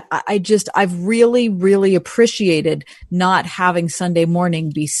 That I've really, really appreciated not having Sunday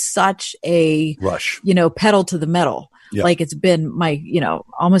morning be such a rush, pedal to the metal. Yeah. Like it's been my,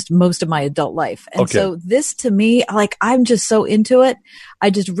 almost most of my adult life. And so this to me, like, I'm just so into it. I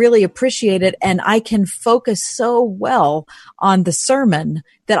just really appreciate it. And I can focus so well on the sermon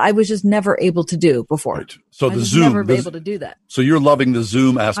that I was just never able to do before. Right. So I was never able to do that. So you're loving the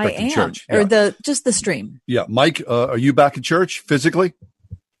Zoom aspect of church. Or just the stream. Yeah. Mike, are you back at church physically?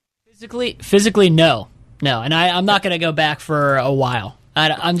 Physically, no. And I'm not going to go back for a while.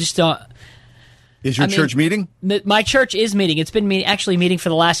 I'm just Is your church meeting? My church is meeting. It's been meeting for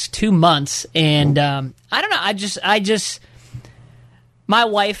the last 2 months, and I don't know. I just, my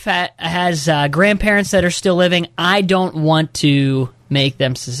wife has grandparents that are still living. I don't want to make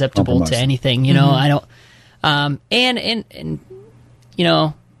them susceptible to anything. I don't. And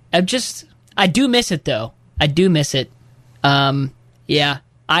I do miss it though. I do miss it.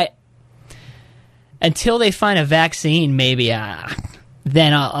 Until they find a vaccine, maybe.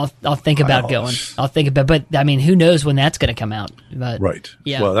 Then I'll think about going. I'll think about, but I mean, who knows when that's going to come out? But, right.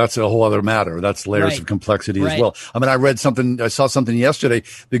 Yeah. Well, that's a whole other matter. That's layers of complexity as well. I mean, I saw something yesterday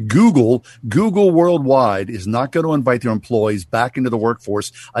that Google worldwide is not going to invite their employees back into the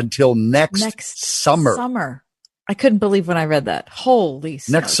workforce until next summer. I couldn't believe when I read that. Holy smokes.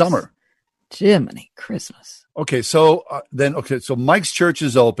 Next summer. Jiminy Christmas. Okay. So so Mike's church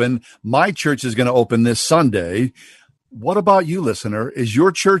is open. My church is going to open this Sunday. What about you, listener? Is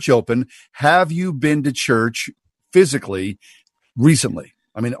your church open? Have you been to church physically recently?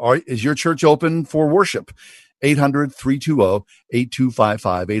 I mean, is your church open for worship?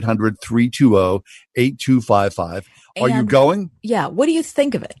 800-320-8255, 800-320-8255. Are you going? Yeah. What do you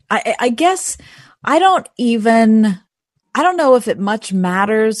think of it? I guess I don't know if it much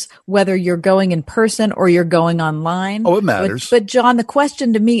matters whether you're going in person or you're going online. Oh, it matters. But John, the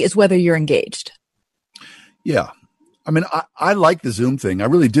question to me is whether you're engaged. Yeah. I mean, I like the Zoom thing. I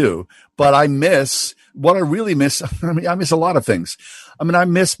really do. But I miss what I really miss. I mean, I miss a lot of things. I mean, I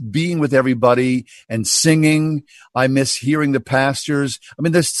miss being with everybody and singing. I miss hearing the pastors. I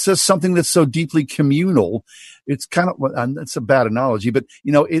mean, there's just something that's so deeply communal. It's kind of, it's a bad analogy, but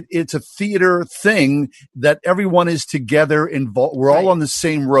it's a theater thing that everyone is together involved. We're all on the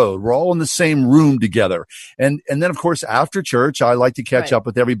same road. We're all in the same room together. And then of course, after church, I like to catch up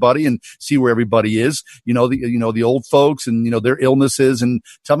with everybody and see where everybody is, the old folks and, their illnesses and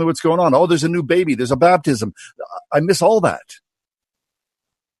tell me what's going on. Oh, there's a new baby. There's a baptism. I miss all that,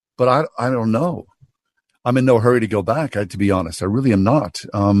 but I don't know. I'm in no hurry to go back. To be honest, I really am not.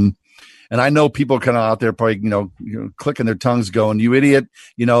 And I know people kind of out there probably, clicking their tongues going, you idiot,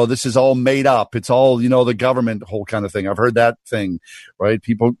 this is all made up. It's all, the government whole kind of thing. I've heard that thing, right?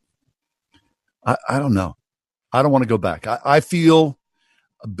 People, I don't know. I don't want to go back. I feel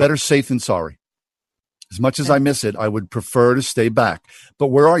better safe than sorry. As much as I miss it, I would prefer to stay back. But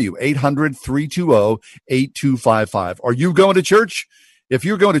where are you? 800-320-8255. Are you going to church? If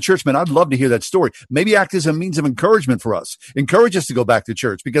you're going to church, man, I'd love to hear that story. Maybe act as a means of encouragement for us. Encourage us to go back to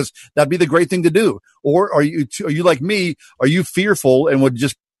church because that'd be the great thing to do. Or are you like me? Are you fearful and would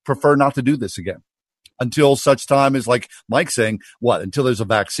just prefer not to do this again until such time as, like Mike saying, until there's a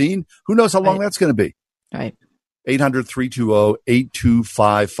vaccine? Who knows how long that's going to be? Right.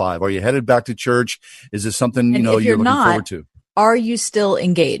 800-320-8255. Are you headed back to church? Is this something, you're looking forward to? Are you still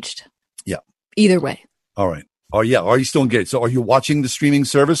engaged? Yeah. Either way. All right. Oh, yeah. Are you still engaged? So are you watching the streaming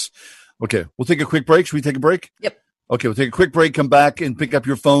service? Okay. We'll take a quick break. Should we take a break? Yep. Okay. We'll take a quick break, come back and pick up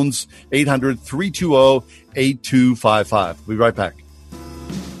your phones. 800-320-8255. We'll be right back.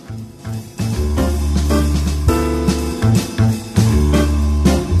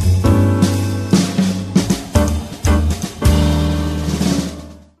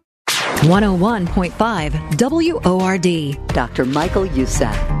 WORD. Dr. Michael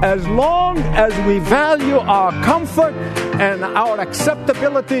Youssef. As long as we value our comfort and our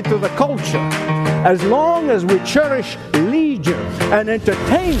acceptability to the culture, as long as we cherish leisure and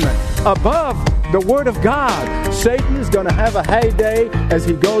entertainment above the Word of God, Satan is going to have a heyday as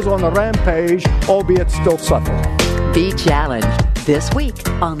he goes on a rampage, albeit still subtle. Be challenged this week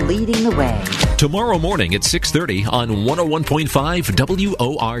on Leading the Way. Tomorrow morning at 6:30 on 101.5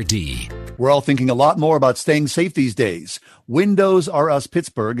 WORD. We're all thinking a lot more about staying safe these days. Windows R Us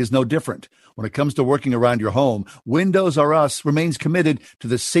Pittsburgh is no different. When it comes to working around your home, Windows R Us remains committed to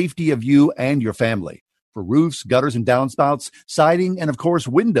the safety of you and your family. For roofs, gutters, and downspouts, siding, and of course,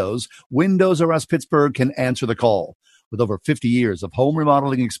 windows, Windows R Us Pittsburgh can answer the call. With over 50 years of home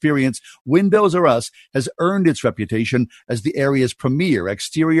remodeling experience, Windows R Us has earned its reputation as the area's premier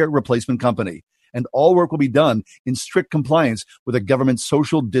exterior replacement company. And all work will be done in strict compliance with the government's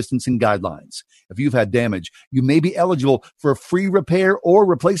social distancing guidelines. If you've had damage, you may be eligible for a free repair or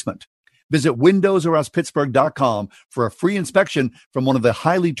replacement. Visit WindowsRUsPittsburgh.com for a free inspection from one of the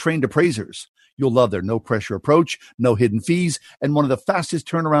highly trained appraisers. You'll love their no-pressure approach, no hidden fees, and one of the fastest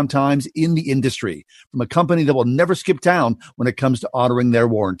turnaround times in the industry from a company that will never skip town when it comes to honoring their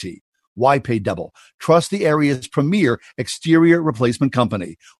warranty. Why pay double? Trust the area's premier exterior replacement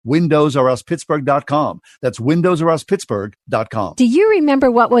company. WindowsRUsPittsburgh.com. That's WindowsRUsPittsburgh.com. Do you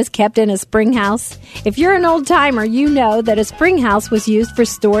remember what was kept in a spring house? If you're an old timer, you know that a spring house was used for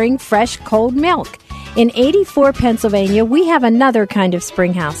storing fresh, cold milk. In 84, Pennsylvania, we have another kind of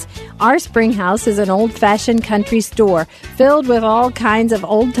spring house. Our spring house is an old-fashioned country store filled with all kinds of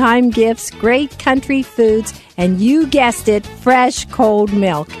old-time gifts, great country foods, and you guessed it, fresh, cold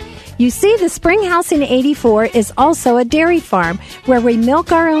milk. You see, the Spring House in 84 is also a dairy farm where we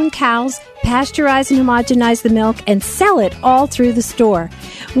milk our own cows, pasteurize and homogenize the milk, and sell it all through the store.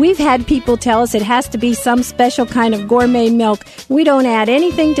 We've had people tell us it has to be some special kind of gourmet milk. We don't add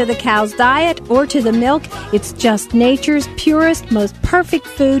anything to the cow's diet or to the milk. It's just nature's purest, most perfect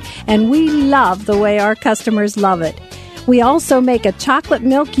food, and we love the way our customers love it. We also make a chocolate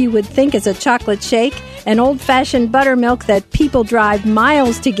milk you would think is a chocolate shake, an old-fashioned buttermilk that people drive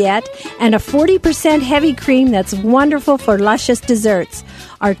miles to get, and a 40% heavy cream that's wonderful for luscious desserts.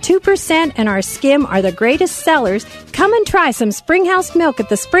 Our 2% and our skim are the greatest sellers. Come and try some Springhouse milk at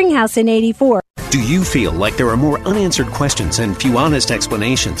the Springhouse in 84. Do you feel like there are more unanswered questions and few honest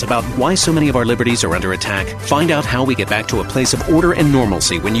explanations about why so many of our liberties are under attack? Find out how we get back to a place of order and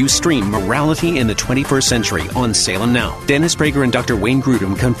normalcy when you stream Morality in the 21st Century on Salem Now. Dennis Prager and Dr. Wayne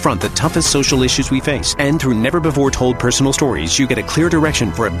Grudem confront the toughest social issues we face, and through never-before-told personal stories, you get a clear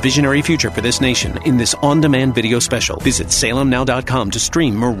direction for a visionary future for this nation in this on-demand video special. Visit salemnow.com to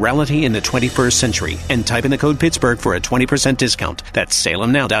stream Morality in the 21st Century and type in the code Pittsburgh for a 20% discount. That's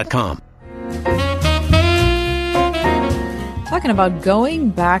salemnow.com. Talking about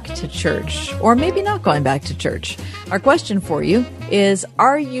going back to church, or maybe not going back to church. Our question for you is,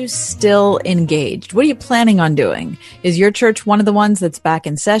 are you still engaged? What are you planning on doing? Is your church one of the ones that's back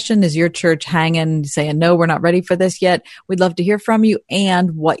in session? Is your church hanging, saying, no, we're not ready for this yet? We'd love to hear from you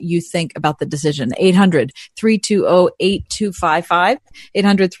and what you think about the decision. 800-320-8255.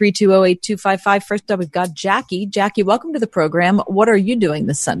 800-320-8255. First up, we've got Jackie. Jackie, welcome to the program. What are you doing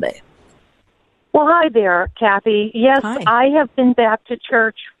this Sunday? Well, hi there, Kathy. Yes, hi. I have been back to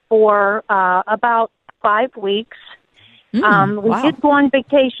church for about 5 weeks. We did go on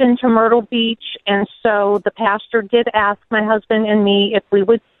vacation to Myrtle Beach, and so the pastor did ask my husband and me if we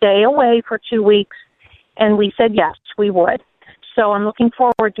would stay away for 2 weeks, and we said yes, we would. So I'm looking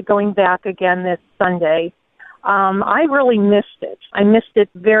forward to going back again this Sunday. I really missed it. I missed it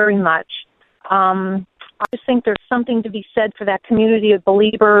very much. I just think there's something to be said for that community of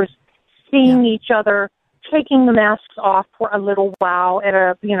believers, seeing each other, taking the masks off for a little while at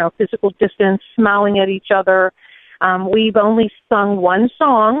a physical distance, smiling at each other. We've only sung one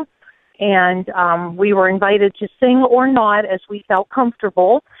song, and we were invited to sing or not as we felt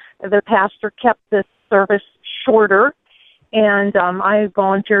comfortable. The pastor kept the service shorter, and I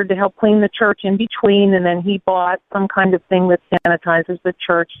volunteered to help clean the church in between, and then he bought some kind of thing that sanitizes the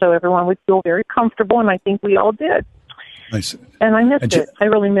church so everyone would feel very comfortable, and I think we all did. Nice. And I missed it. I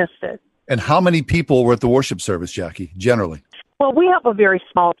really missed it. And how many people were at the worship service, Jackie, generally? Well, we have a very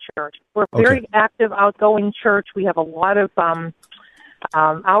small church. We're a very active, outgoing church. We have a lot of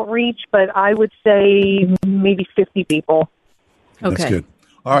outreach, but I would say maybe 50 people. Okay. That's good.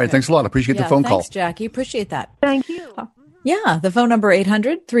 All right. Thanks a lot. Appreciate the phone call. Thanks, Jackie. Appreciate that. Thank you. Yeah. The phone number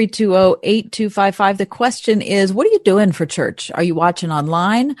 800-320-8255. The question is, what are you doing for church? Are you watching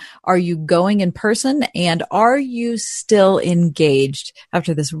online? Are you going in person? And are you still engaged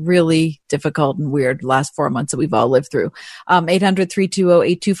after this really difficult and weird last 4 months that we've all lived through?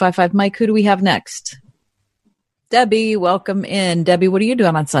 800-320-8255. Mike, who do we have next? Debbie, welcome in. Debbie, what are you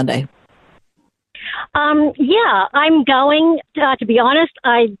doing on Sunday? Yeah, I'm going. To be honest,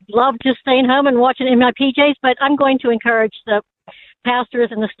 I love just staying home and watching in my PJs, but I'm going to encourage the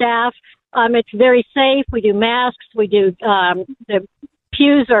pastors and the staff. It's very safe. We do masks. We do the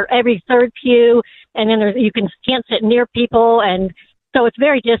pews are every third pew, and then can't sit near people, and so it's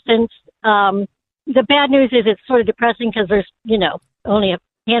very distant. The bad news is it's sort of depressing because there's only a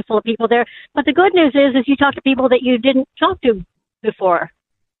handful of people there. But the good news is you talk to people that you didn't talk to before,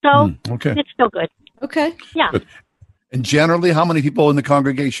 so it's still good. Okay. Yeah. Good. And generally, how many people in the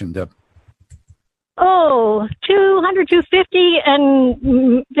congregation, Deb? 200, 250,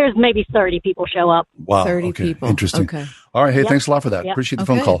 and there's maybe 30 people show up. Wow. 30 people. Interesting. Okay. All right. Hey, Yep. thanks a lot for that. Yep. Appreciate the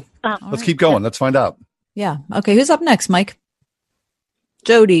phone call. Let's keep going. Let's find out. Yeah. Okay. Who's up next, Mike?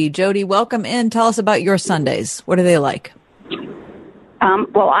 Jody. Jody, welcome in. Tell us about your Sundays. What are they like?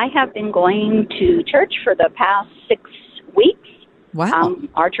 Well, I have been going to church for the past 6 weeks. Wow.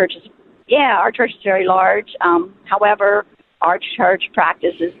 Our church is very large. However, our church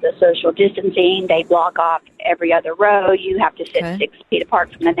practices the social distancing. They block off every other row. You have to sit 6 feet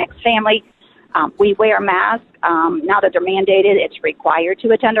apart from the next family. We wear masks. Now that they're mandated, it's required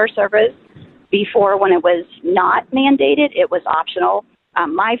to attend our service. Before, when it was not mandated, it was optional.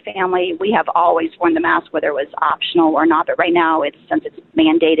 My family, we have always worn the mask, whether it was optional or not. But right now, since it's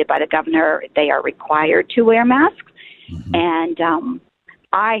mandated by the governor, they are required to wear masks. Mm-hmm. And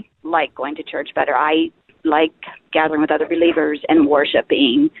I like going to church better. I like gathering with other believers and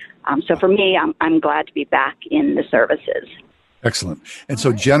worshiping. So for me, I'm glad to be back in the services. Excellent. And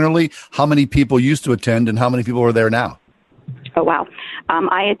so generally, how many people used to attend and how many people are there now? Oh, wow.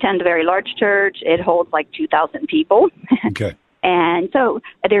 I attend a very large church. It holds like 2,000 people. Okay. And so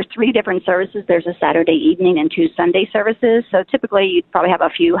there's 3 different services. There's a Saturday evening and 2 Sunday services. So typically you'd probably have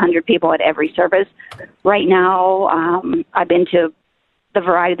a few hundred people at every service. Right now, I've been to the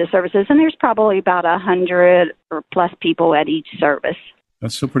variety of the services, and there's probably about 100 or plus people at each service.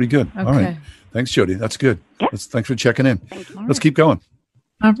 That's still pretty good. Okay. All right. Thanks, Jody. That's good. Yeah. Thanks for checking in. Let's keep going.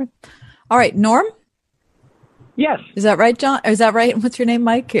 All right. Norm? Yes. Is that right, John? Is that right? What's your name,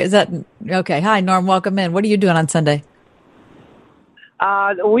 Mike? Is that okay? Hi, Norm. Welcome in. What are you doing on Sunday?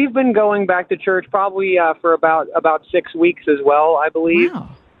 We've been going back to church probably for about 6 weeks as well, I believe. Wow.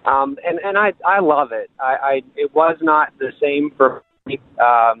 And I love it. It was not the same for me,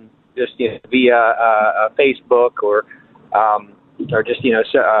 just via Facebook or just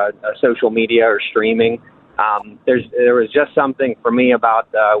social media or streaming. There was just something for me about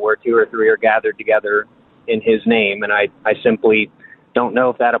where 2 or 3 are gathered together in His name, and I simply don't know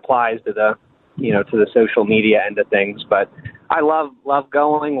if that applies to the to the social media end of things, but I love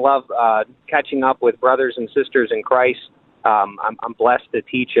going, love catching up with brothers and sisters in Christ. I'm blessed to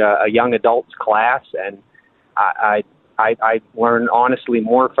teach a young adults class, and I learn honestly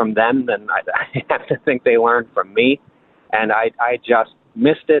more from them than I have to think they learned from me, and I just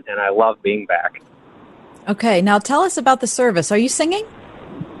missed it, and I love being back. Okay, now tell us about the service. Are you singing?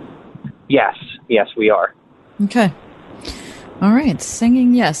 Yes, we are. Okay. All right,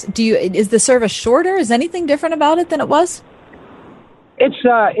 singing, yes. Is the service shorter? Is anything different about it than it was?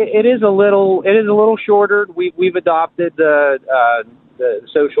 It is a little shorter. We've adopted the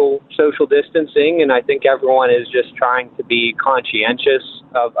social distancing, and I think everyone is just trying to be conscientious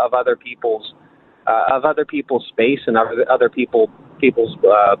of other people's space and other people's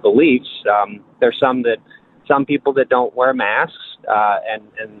beliefs. There's some people that don't wear masks, and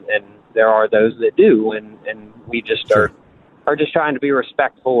there are those that do, and we just are just trying to be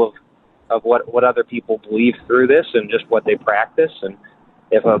respectful of what other people believe through this and just what they practice. And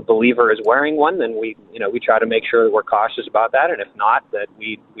if a believer is wearing one, then we try to make sure that we're cautious about that. And if not, that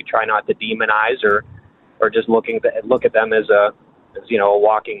we try not to demonize or just look at them as a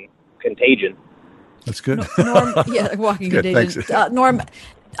walking contagion. That's good. Norm, yeah, walking Good, contagion. thanks. Norm,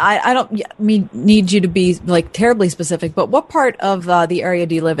 I don't need you to be like terribly specific, but what part of the area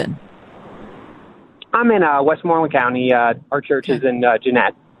do you live in? I'm in Westmoreland County. Our church is in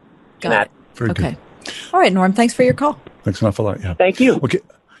Jeanette. Got it. Very Okay. good. All right, Norm. Thanks for your call. Thanks an awful lot. Yeah. Thank you. Okay.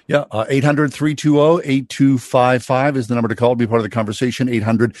 Yeah, 800-320-8255 is the number to call. Be part of the conversation,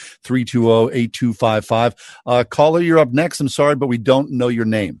 800-320-8255. Caller, you're up next. I'm sorry, but we don't know your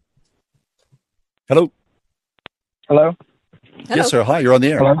name. Hello? Hello? Yes, sir. Hi, you're on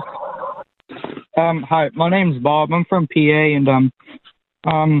the air. Hello? Hi, my name's Bob. I'm from PA, and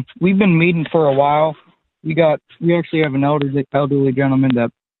we've been meeting for a while. We actually have an elderly gentleman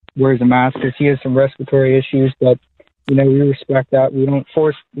that wears a mask because he has some respiratory issues, but we respect that. We don't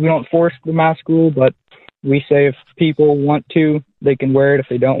force the mask rule, but we say if people want to, they can wear it. If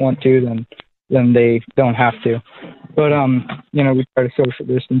they don't want to, then they don't have to. But we try to social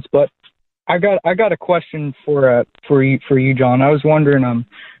distance. But I got a question for you, John. I was wondering,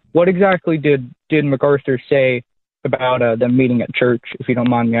 what exactly did MacArthur say about them meeting at church? If you don't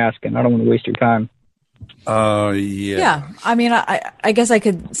mind me asking, I don't want to waste your time. Yeah. I mean, I guess I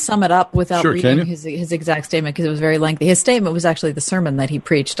could sum it up without reading his exact statement because it was very lengthy. His statement was actually the sermon that he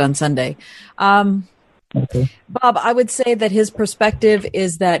preached on Sunday. Okay. Bob, I would say that his perspective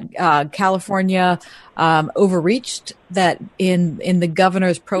is that California overreached, that in the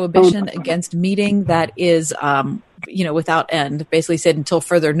governor's prohibition against meeting that is without end, basically said until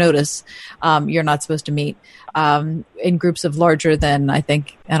further notice, you're not supposed to meet in groups of larger than, I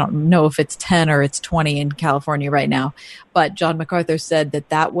don't know if it's 10 or it's 20 in California right now. But John MacArthur said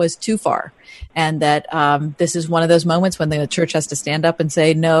that was too far, and that this is one of those moments when the church has to stand up and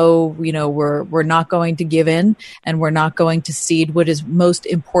say, no, we're not going to give in, and we're not going to cede what is most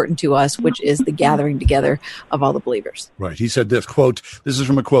important to us, which is the gathering together of all the believers. Right. He said this, quote, this is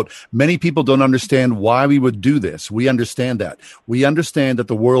from a quote, "Many people don't understand why we would do this. We understand that. We understand that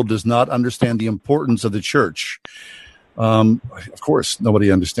the world does not understand the importance of the church." Of course,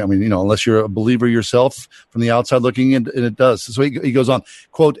 nobody understands. I mean, unless you're a believer yourself from the outside looking in, and it does. So he goes on,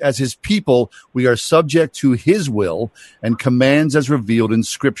 quote, "As his people, we are subject to his will and commands as revealed in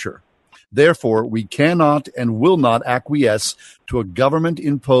Scripture. Therefore, we cannot and will not acquiesce to a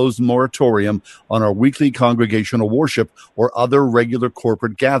government-imposed moratorium on our weekly congregational worship or other regular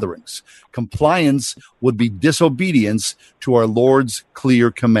corporate gatherings. Compliance would be disobedience to our Lord's clear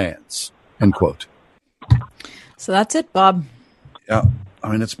commands." End quote. So that's it, Bob. Yeah.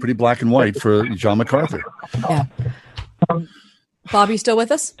 I mean, it's pretty black and white for John MacArthur. Yeah. Bob, you still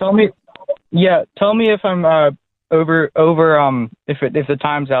with us? Tell me if I'm over if the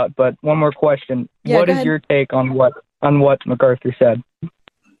time's out. But one more question. Yeah, what is your take on what MacArthur said?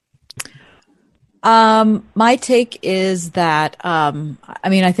 My take is that,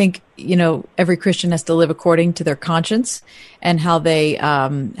 I think, every Christian has to live according to their conscience and how they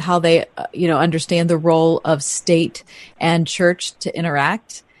understand the role of state and church to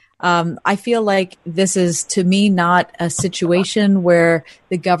interact. I feel like this is, to me, not a situation where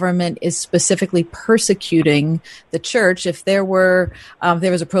the government is specifically persecuting the church. If there was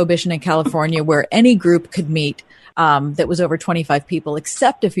a prohibition in California where any group could meet that was over 25 people,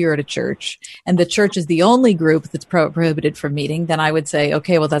 except if you're at a church, and the church is the only group that's prohibited from meeting, then I would say,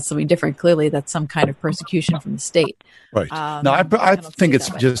 okay, well, that's something different. Clearly, that's some kind of persecution from the state. Right. Now, I think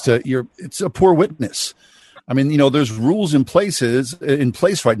it's just it's a poor witness. I mean, there's rules in place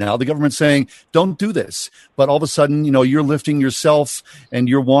right now. The government's saying, don't do this. But all of a sudden, you're lifting yourself and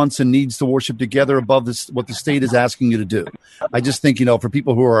your wants and needs to worship together above what the state is asking you to do. I just think, for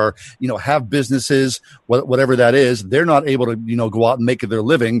people who are, have businesses, whatever that is, they're not able to, go out and make their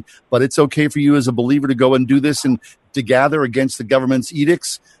living. But it's okay for you as a believer to go and do this and to gather against the government's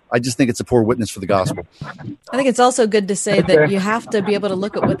edicts. I just think it's a poor witness for the gospel. I think it's also good to say that you have to be able to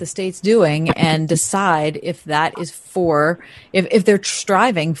look at what the state's doing and decide if that is if they're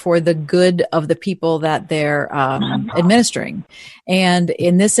striving for the good of the people that they're administering. And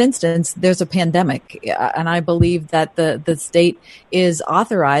in this instance, there's a pandemic. And I believe that the state is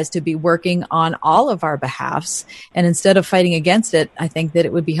authorized to be working on all of our behalfs. And instead of fighting against it, I think that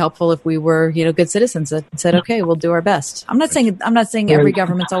it would be helpful if we were, good citizens that said, okay, we'll do our best. I'm not saying every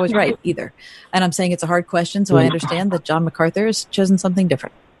government's always right either. And I'm saying it's a hard question. So I understand that John MacArthur has chosen something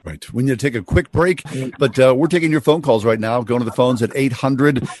different. Right. We need to take a quick break, but we're taking your phone calls right now. Going to the phones at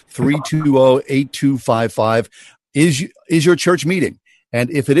 800-320-8255. Is your church meeting? And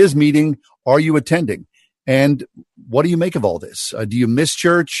if it is meeting, are you attending? And what do you make of all this? Do you miss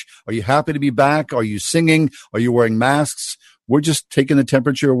church? Are you happy to be back? Are you singing? Are you wearing masks? We're just taking the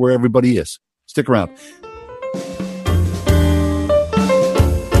temperature where everybody is. Stick around.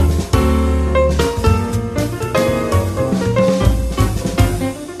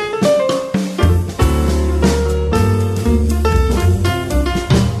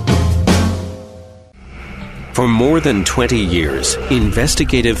 For more than 20 years,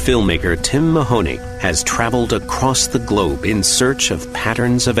 investigative filmmaker Tim Mahoney has traveled across the globe in search of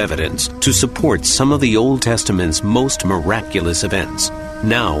patterns of evidence to support some of the Old Testament's most miraculous events.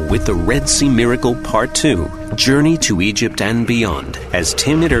 Now, with the Red Sea Miracle Part 2, Journey to Egypt and Beyond, as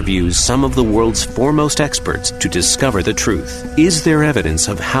Tim interviews some of the world's foremost experts to discover the truth. Is there evidence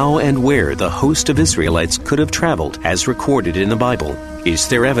of how and where the host of Israelites could have traveled as recorded in the Bible? Is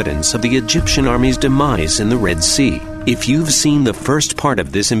there evidence of the Egyptian army's demise in the Red Sea? If you've seen the first part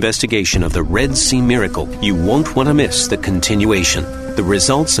of this investigation of the Red Sea Miracle, you won't want to miss the continuation. The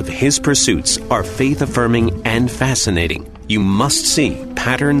results of his pursuits are faith-affirming and fascinating. You must see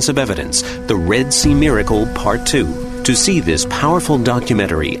Patterns of Evidence, the Red Sea Miracle Part 2. To see this powerful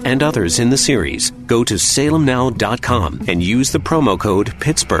documentary and others in the series, go to salemnow.com and use the promo code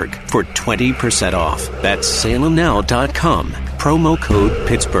Pittsburgh for 20% off. That's salemnow.com, promo code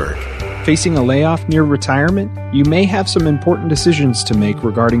Pittsburgh. Facing a layoff near retirement? You may have some important decisions to make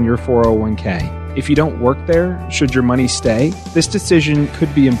regarding your 401k. If you don't work there, should your money stay? This decision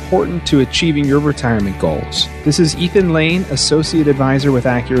could be important to achieving your retirement goals. This is Ethan Lane, Associate Advisor with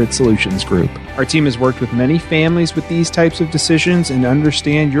Accurate Solutions Group. Our team has worked with many families with these types of decisions and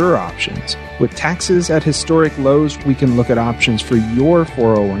understand your options. With taxes at historic lows, we can look at options for your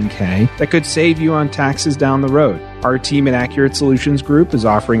 401k that could save you on taxes down the road. Our team at Accurate Solutions Group is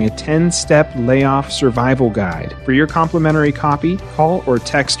offering a 10-step layoff survival guide. For your complimentary copy, call or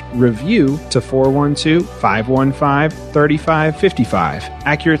text REVIEW to 412-515-3555.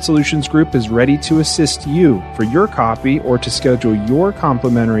 Accurate Solutions Group is ready to assist you. For your copy or to schedule your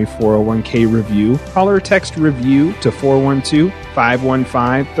complimentary 401k review, call or text REVIEW to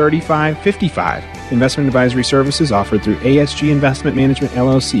 412-515-3555. Investment advisory services offered through ASG Investment Management,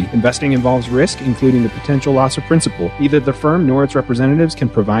 LLC. Investing involves risk, including the potential loss of principal. Neither the firm nor its representatives can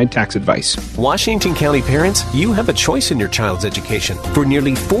provide tax advice. Washington County parents, you have a choice in your child's education. For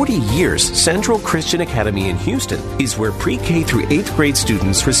nearly 40 years, Central Christian Academy in Houston is where pre-K through 8th grade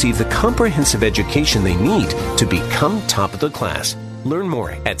students receive the comprehensive education they need to become top of the class. Learn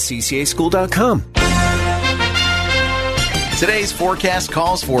more at ccaschool.com. Today's forecast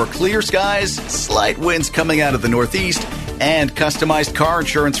calls for clear skies, slight winds coming out of the northeast, and customized car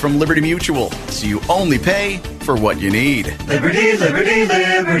insurance from Liberty Mutual, so you only pay for what you need. Liberty, liberty,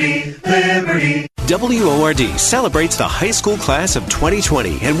 liberty, liberty. WORD celebrates the high school class of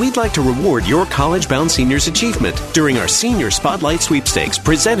 2020, and we'd like to reward your college-bound seniors' achievement during our Senior Spotlight Sweepstakes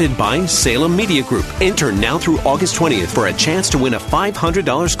presented by Salem Media Group. Enter now through August 20th for a chance to win a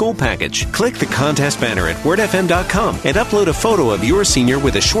 $500 school package. Click the contest banner at wordfm.com and upload a photo of your senior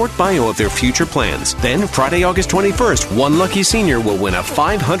with a short bio of their future plans. Then, Friday, August 21st, one lucky senior will win a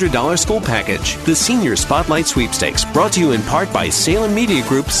 $500 school package. The Senior Spotlight Sweepstakes, brought to you in part by Salem Media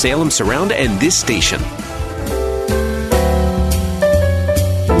Group, Salem Surround, and this station.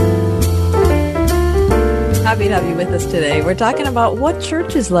 Happy to have you with us today. We're talking about what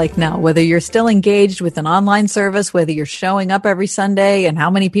church is like now, whether you're still engaged with an online service, whether you're showing up every Sunday, and how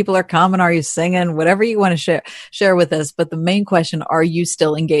many people are coming, are you singing, whatever you want to share with us. But the main question, are you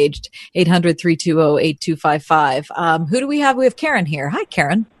still engaged? 800-320-8255. Who do we have? We have Karen here. Hi,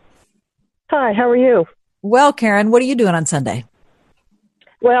 Karen. Hi, how are you? Well, Karen, what are you doing on Sunday?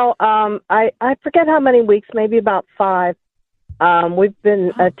 Well, I forget how many weeks, maybe about 5. We've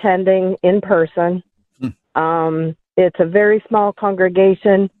been attending in person. It's a very small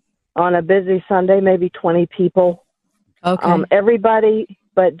congregation on a busy Sunday, maybe 20 people. Okay. Everybody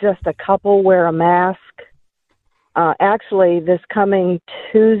but just a couple wear a mask. Actually, this coming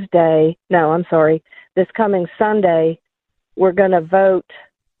Sunday, we're going to vote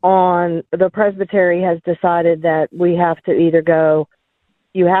on, the presbytery has decided that we have to either go,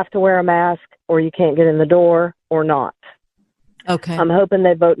 you have to wear a mask or you can't get in the door or not. Okay. I'm hoping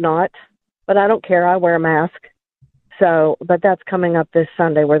they vote not, but I don't care. I wear a mask. So, but that's coming up this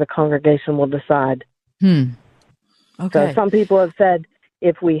Sunday where the congregation will decide. Okay. So some people have said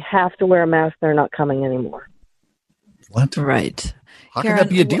if we have to wear a mask, they're not coming anymore. What? Right. How can that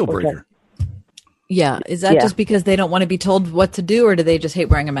be a deal breaker? Yeah. Is that just because they don't want to be told what to do, or do they just hate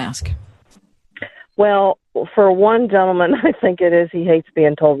wearing a mask? Well, for one gentleman, I think it is. He hates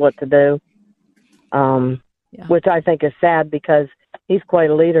being told what to do, which I think is sad because he's quite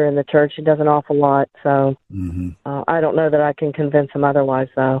a leader in the church. He does an awful lot. So I don't know that I can convince him otherwise,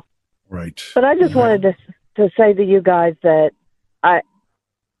 though. Right. But I just wanted to say to you guys that I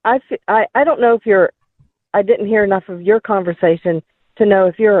don't know if I didn't hear enough of your conversation to know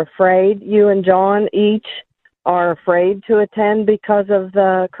if you're afraid. You and John each are afraid to attend because of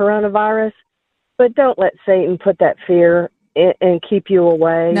the coronavirus. But don't let Satan put that fear and keep you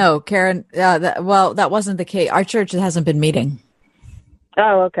away? No, Karen. That wasn't the case. Our church hasn't been meeting.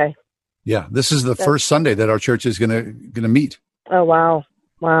 Oh, okay. Yeah, this is the first Sunday that our church is gonna meet. Oh, wow.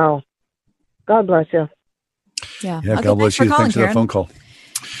 God bless you. Yeah. Yeah, Okay, God bless you. Thanks for that phone call.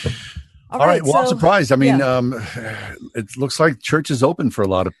 All right. Well, I'm surprised. I mean, it looks like church is open for a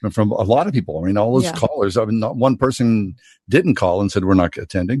lot of people. I mean, all those callers. I mean, not one person didn't call and said we're not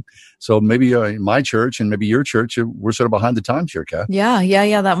attending. So maybe my church and maybe your church, we're sort of behind the times here, Kat.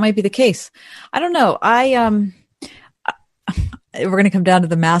 Yeah. That might be the case. I don't know. We're going to come down to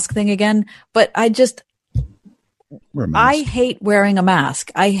the mask thing again, but I hate wearing a mask.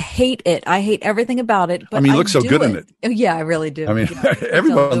 I hate it. I hate everything about it. But I mean, you look so good in it. Yeah, I really do. I mean,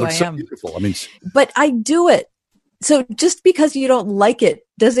 everyone looks so beautiful. I mean, but I do it. So just because you don't like it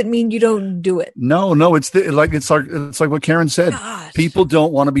doesn't mean you don't do it. No, it's like what Karen said. Gosh. People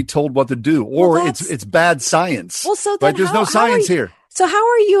don't want to be told what to do, or it's bad science. Well, so then there's no science here. So how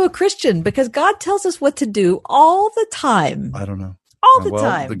are you a Christian? Because God tells us what to do all the time. I don't know. All the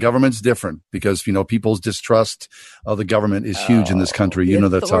time. The government's different because, people's distrust of the government is huge in this country. That's how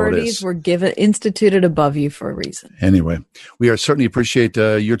it is. Authorities were instituted above you for a reason. Anyway, we certainly appreciate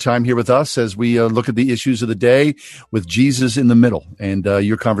your time here with us as we look at the issues of the day with Jesus in the middle. And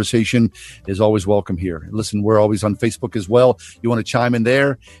your conversation is always welcome here. Listen, we're always on Facebook as well. You want to chime in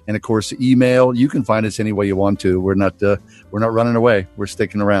there. And of course, email. You can find us any way you want to. We're not running away. We're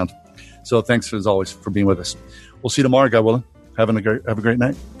sticking around. So thanks as always for being with us. We'll see you tomorrow, God willing. Have a great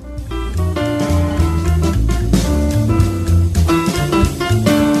night.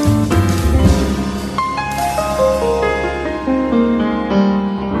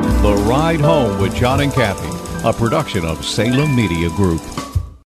 The Ride Home with John and Kathy, a production of Salem Media Group.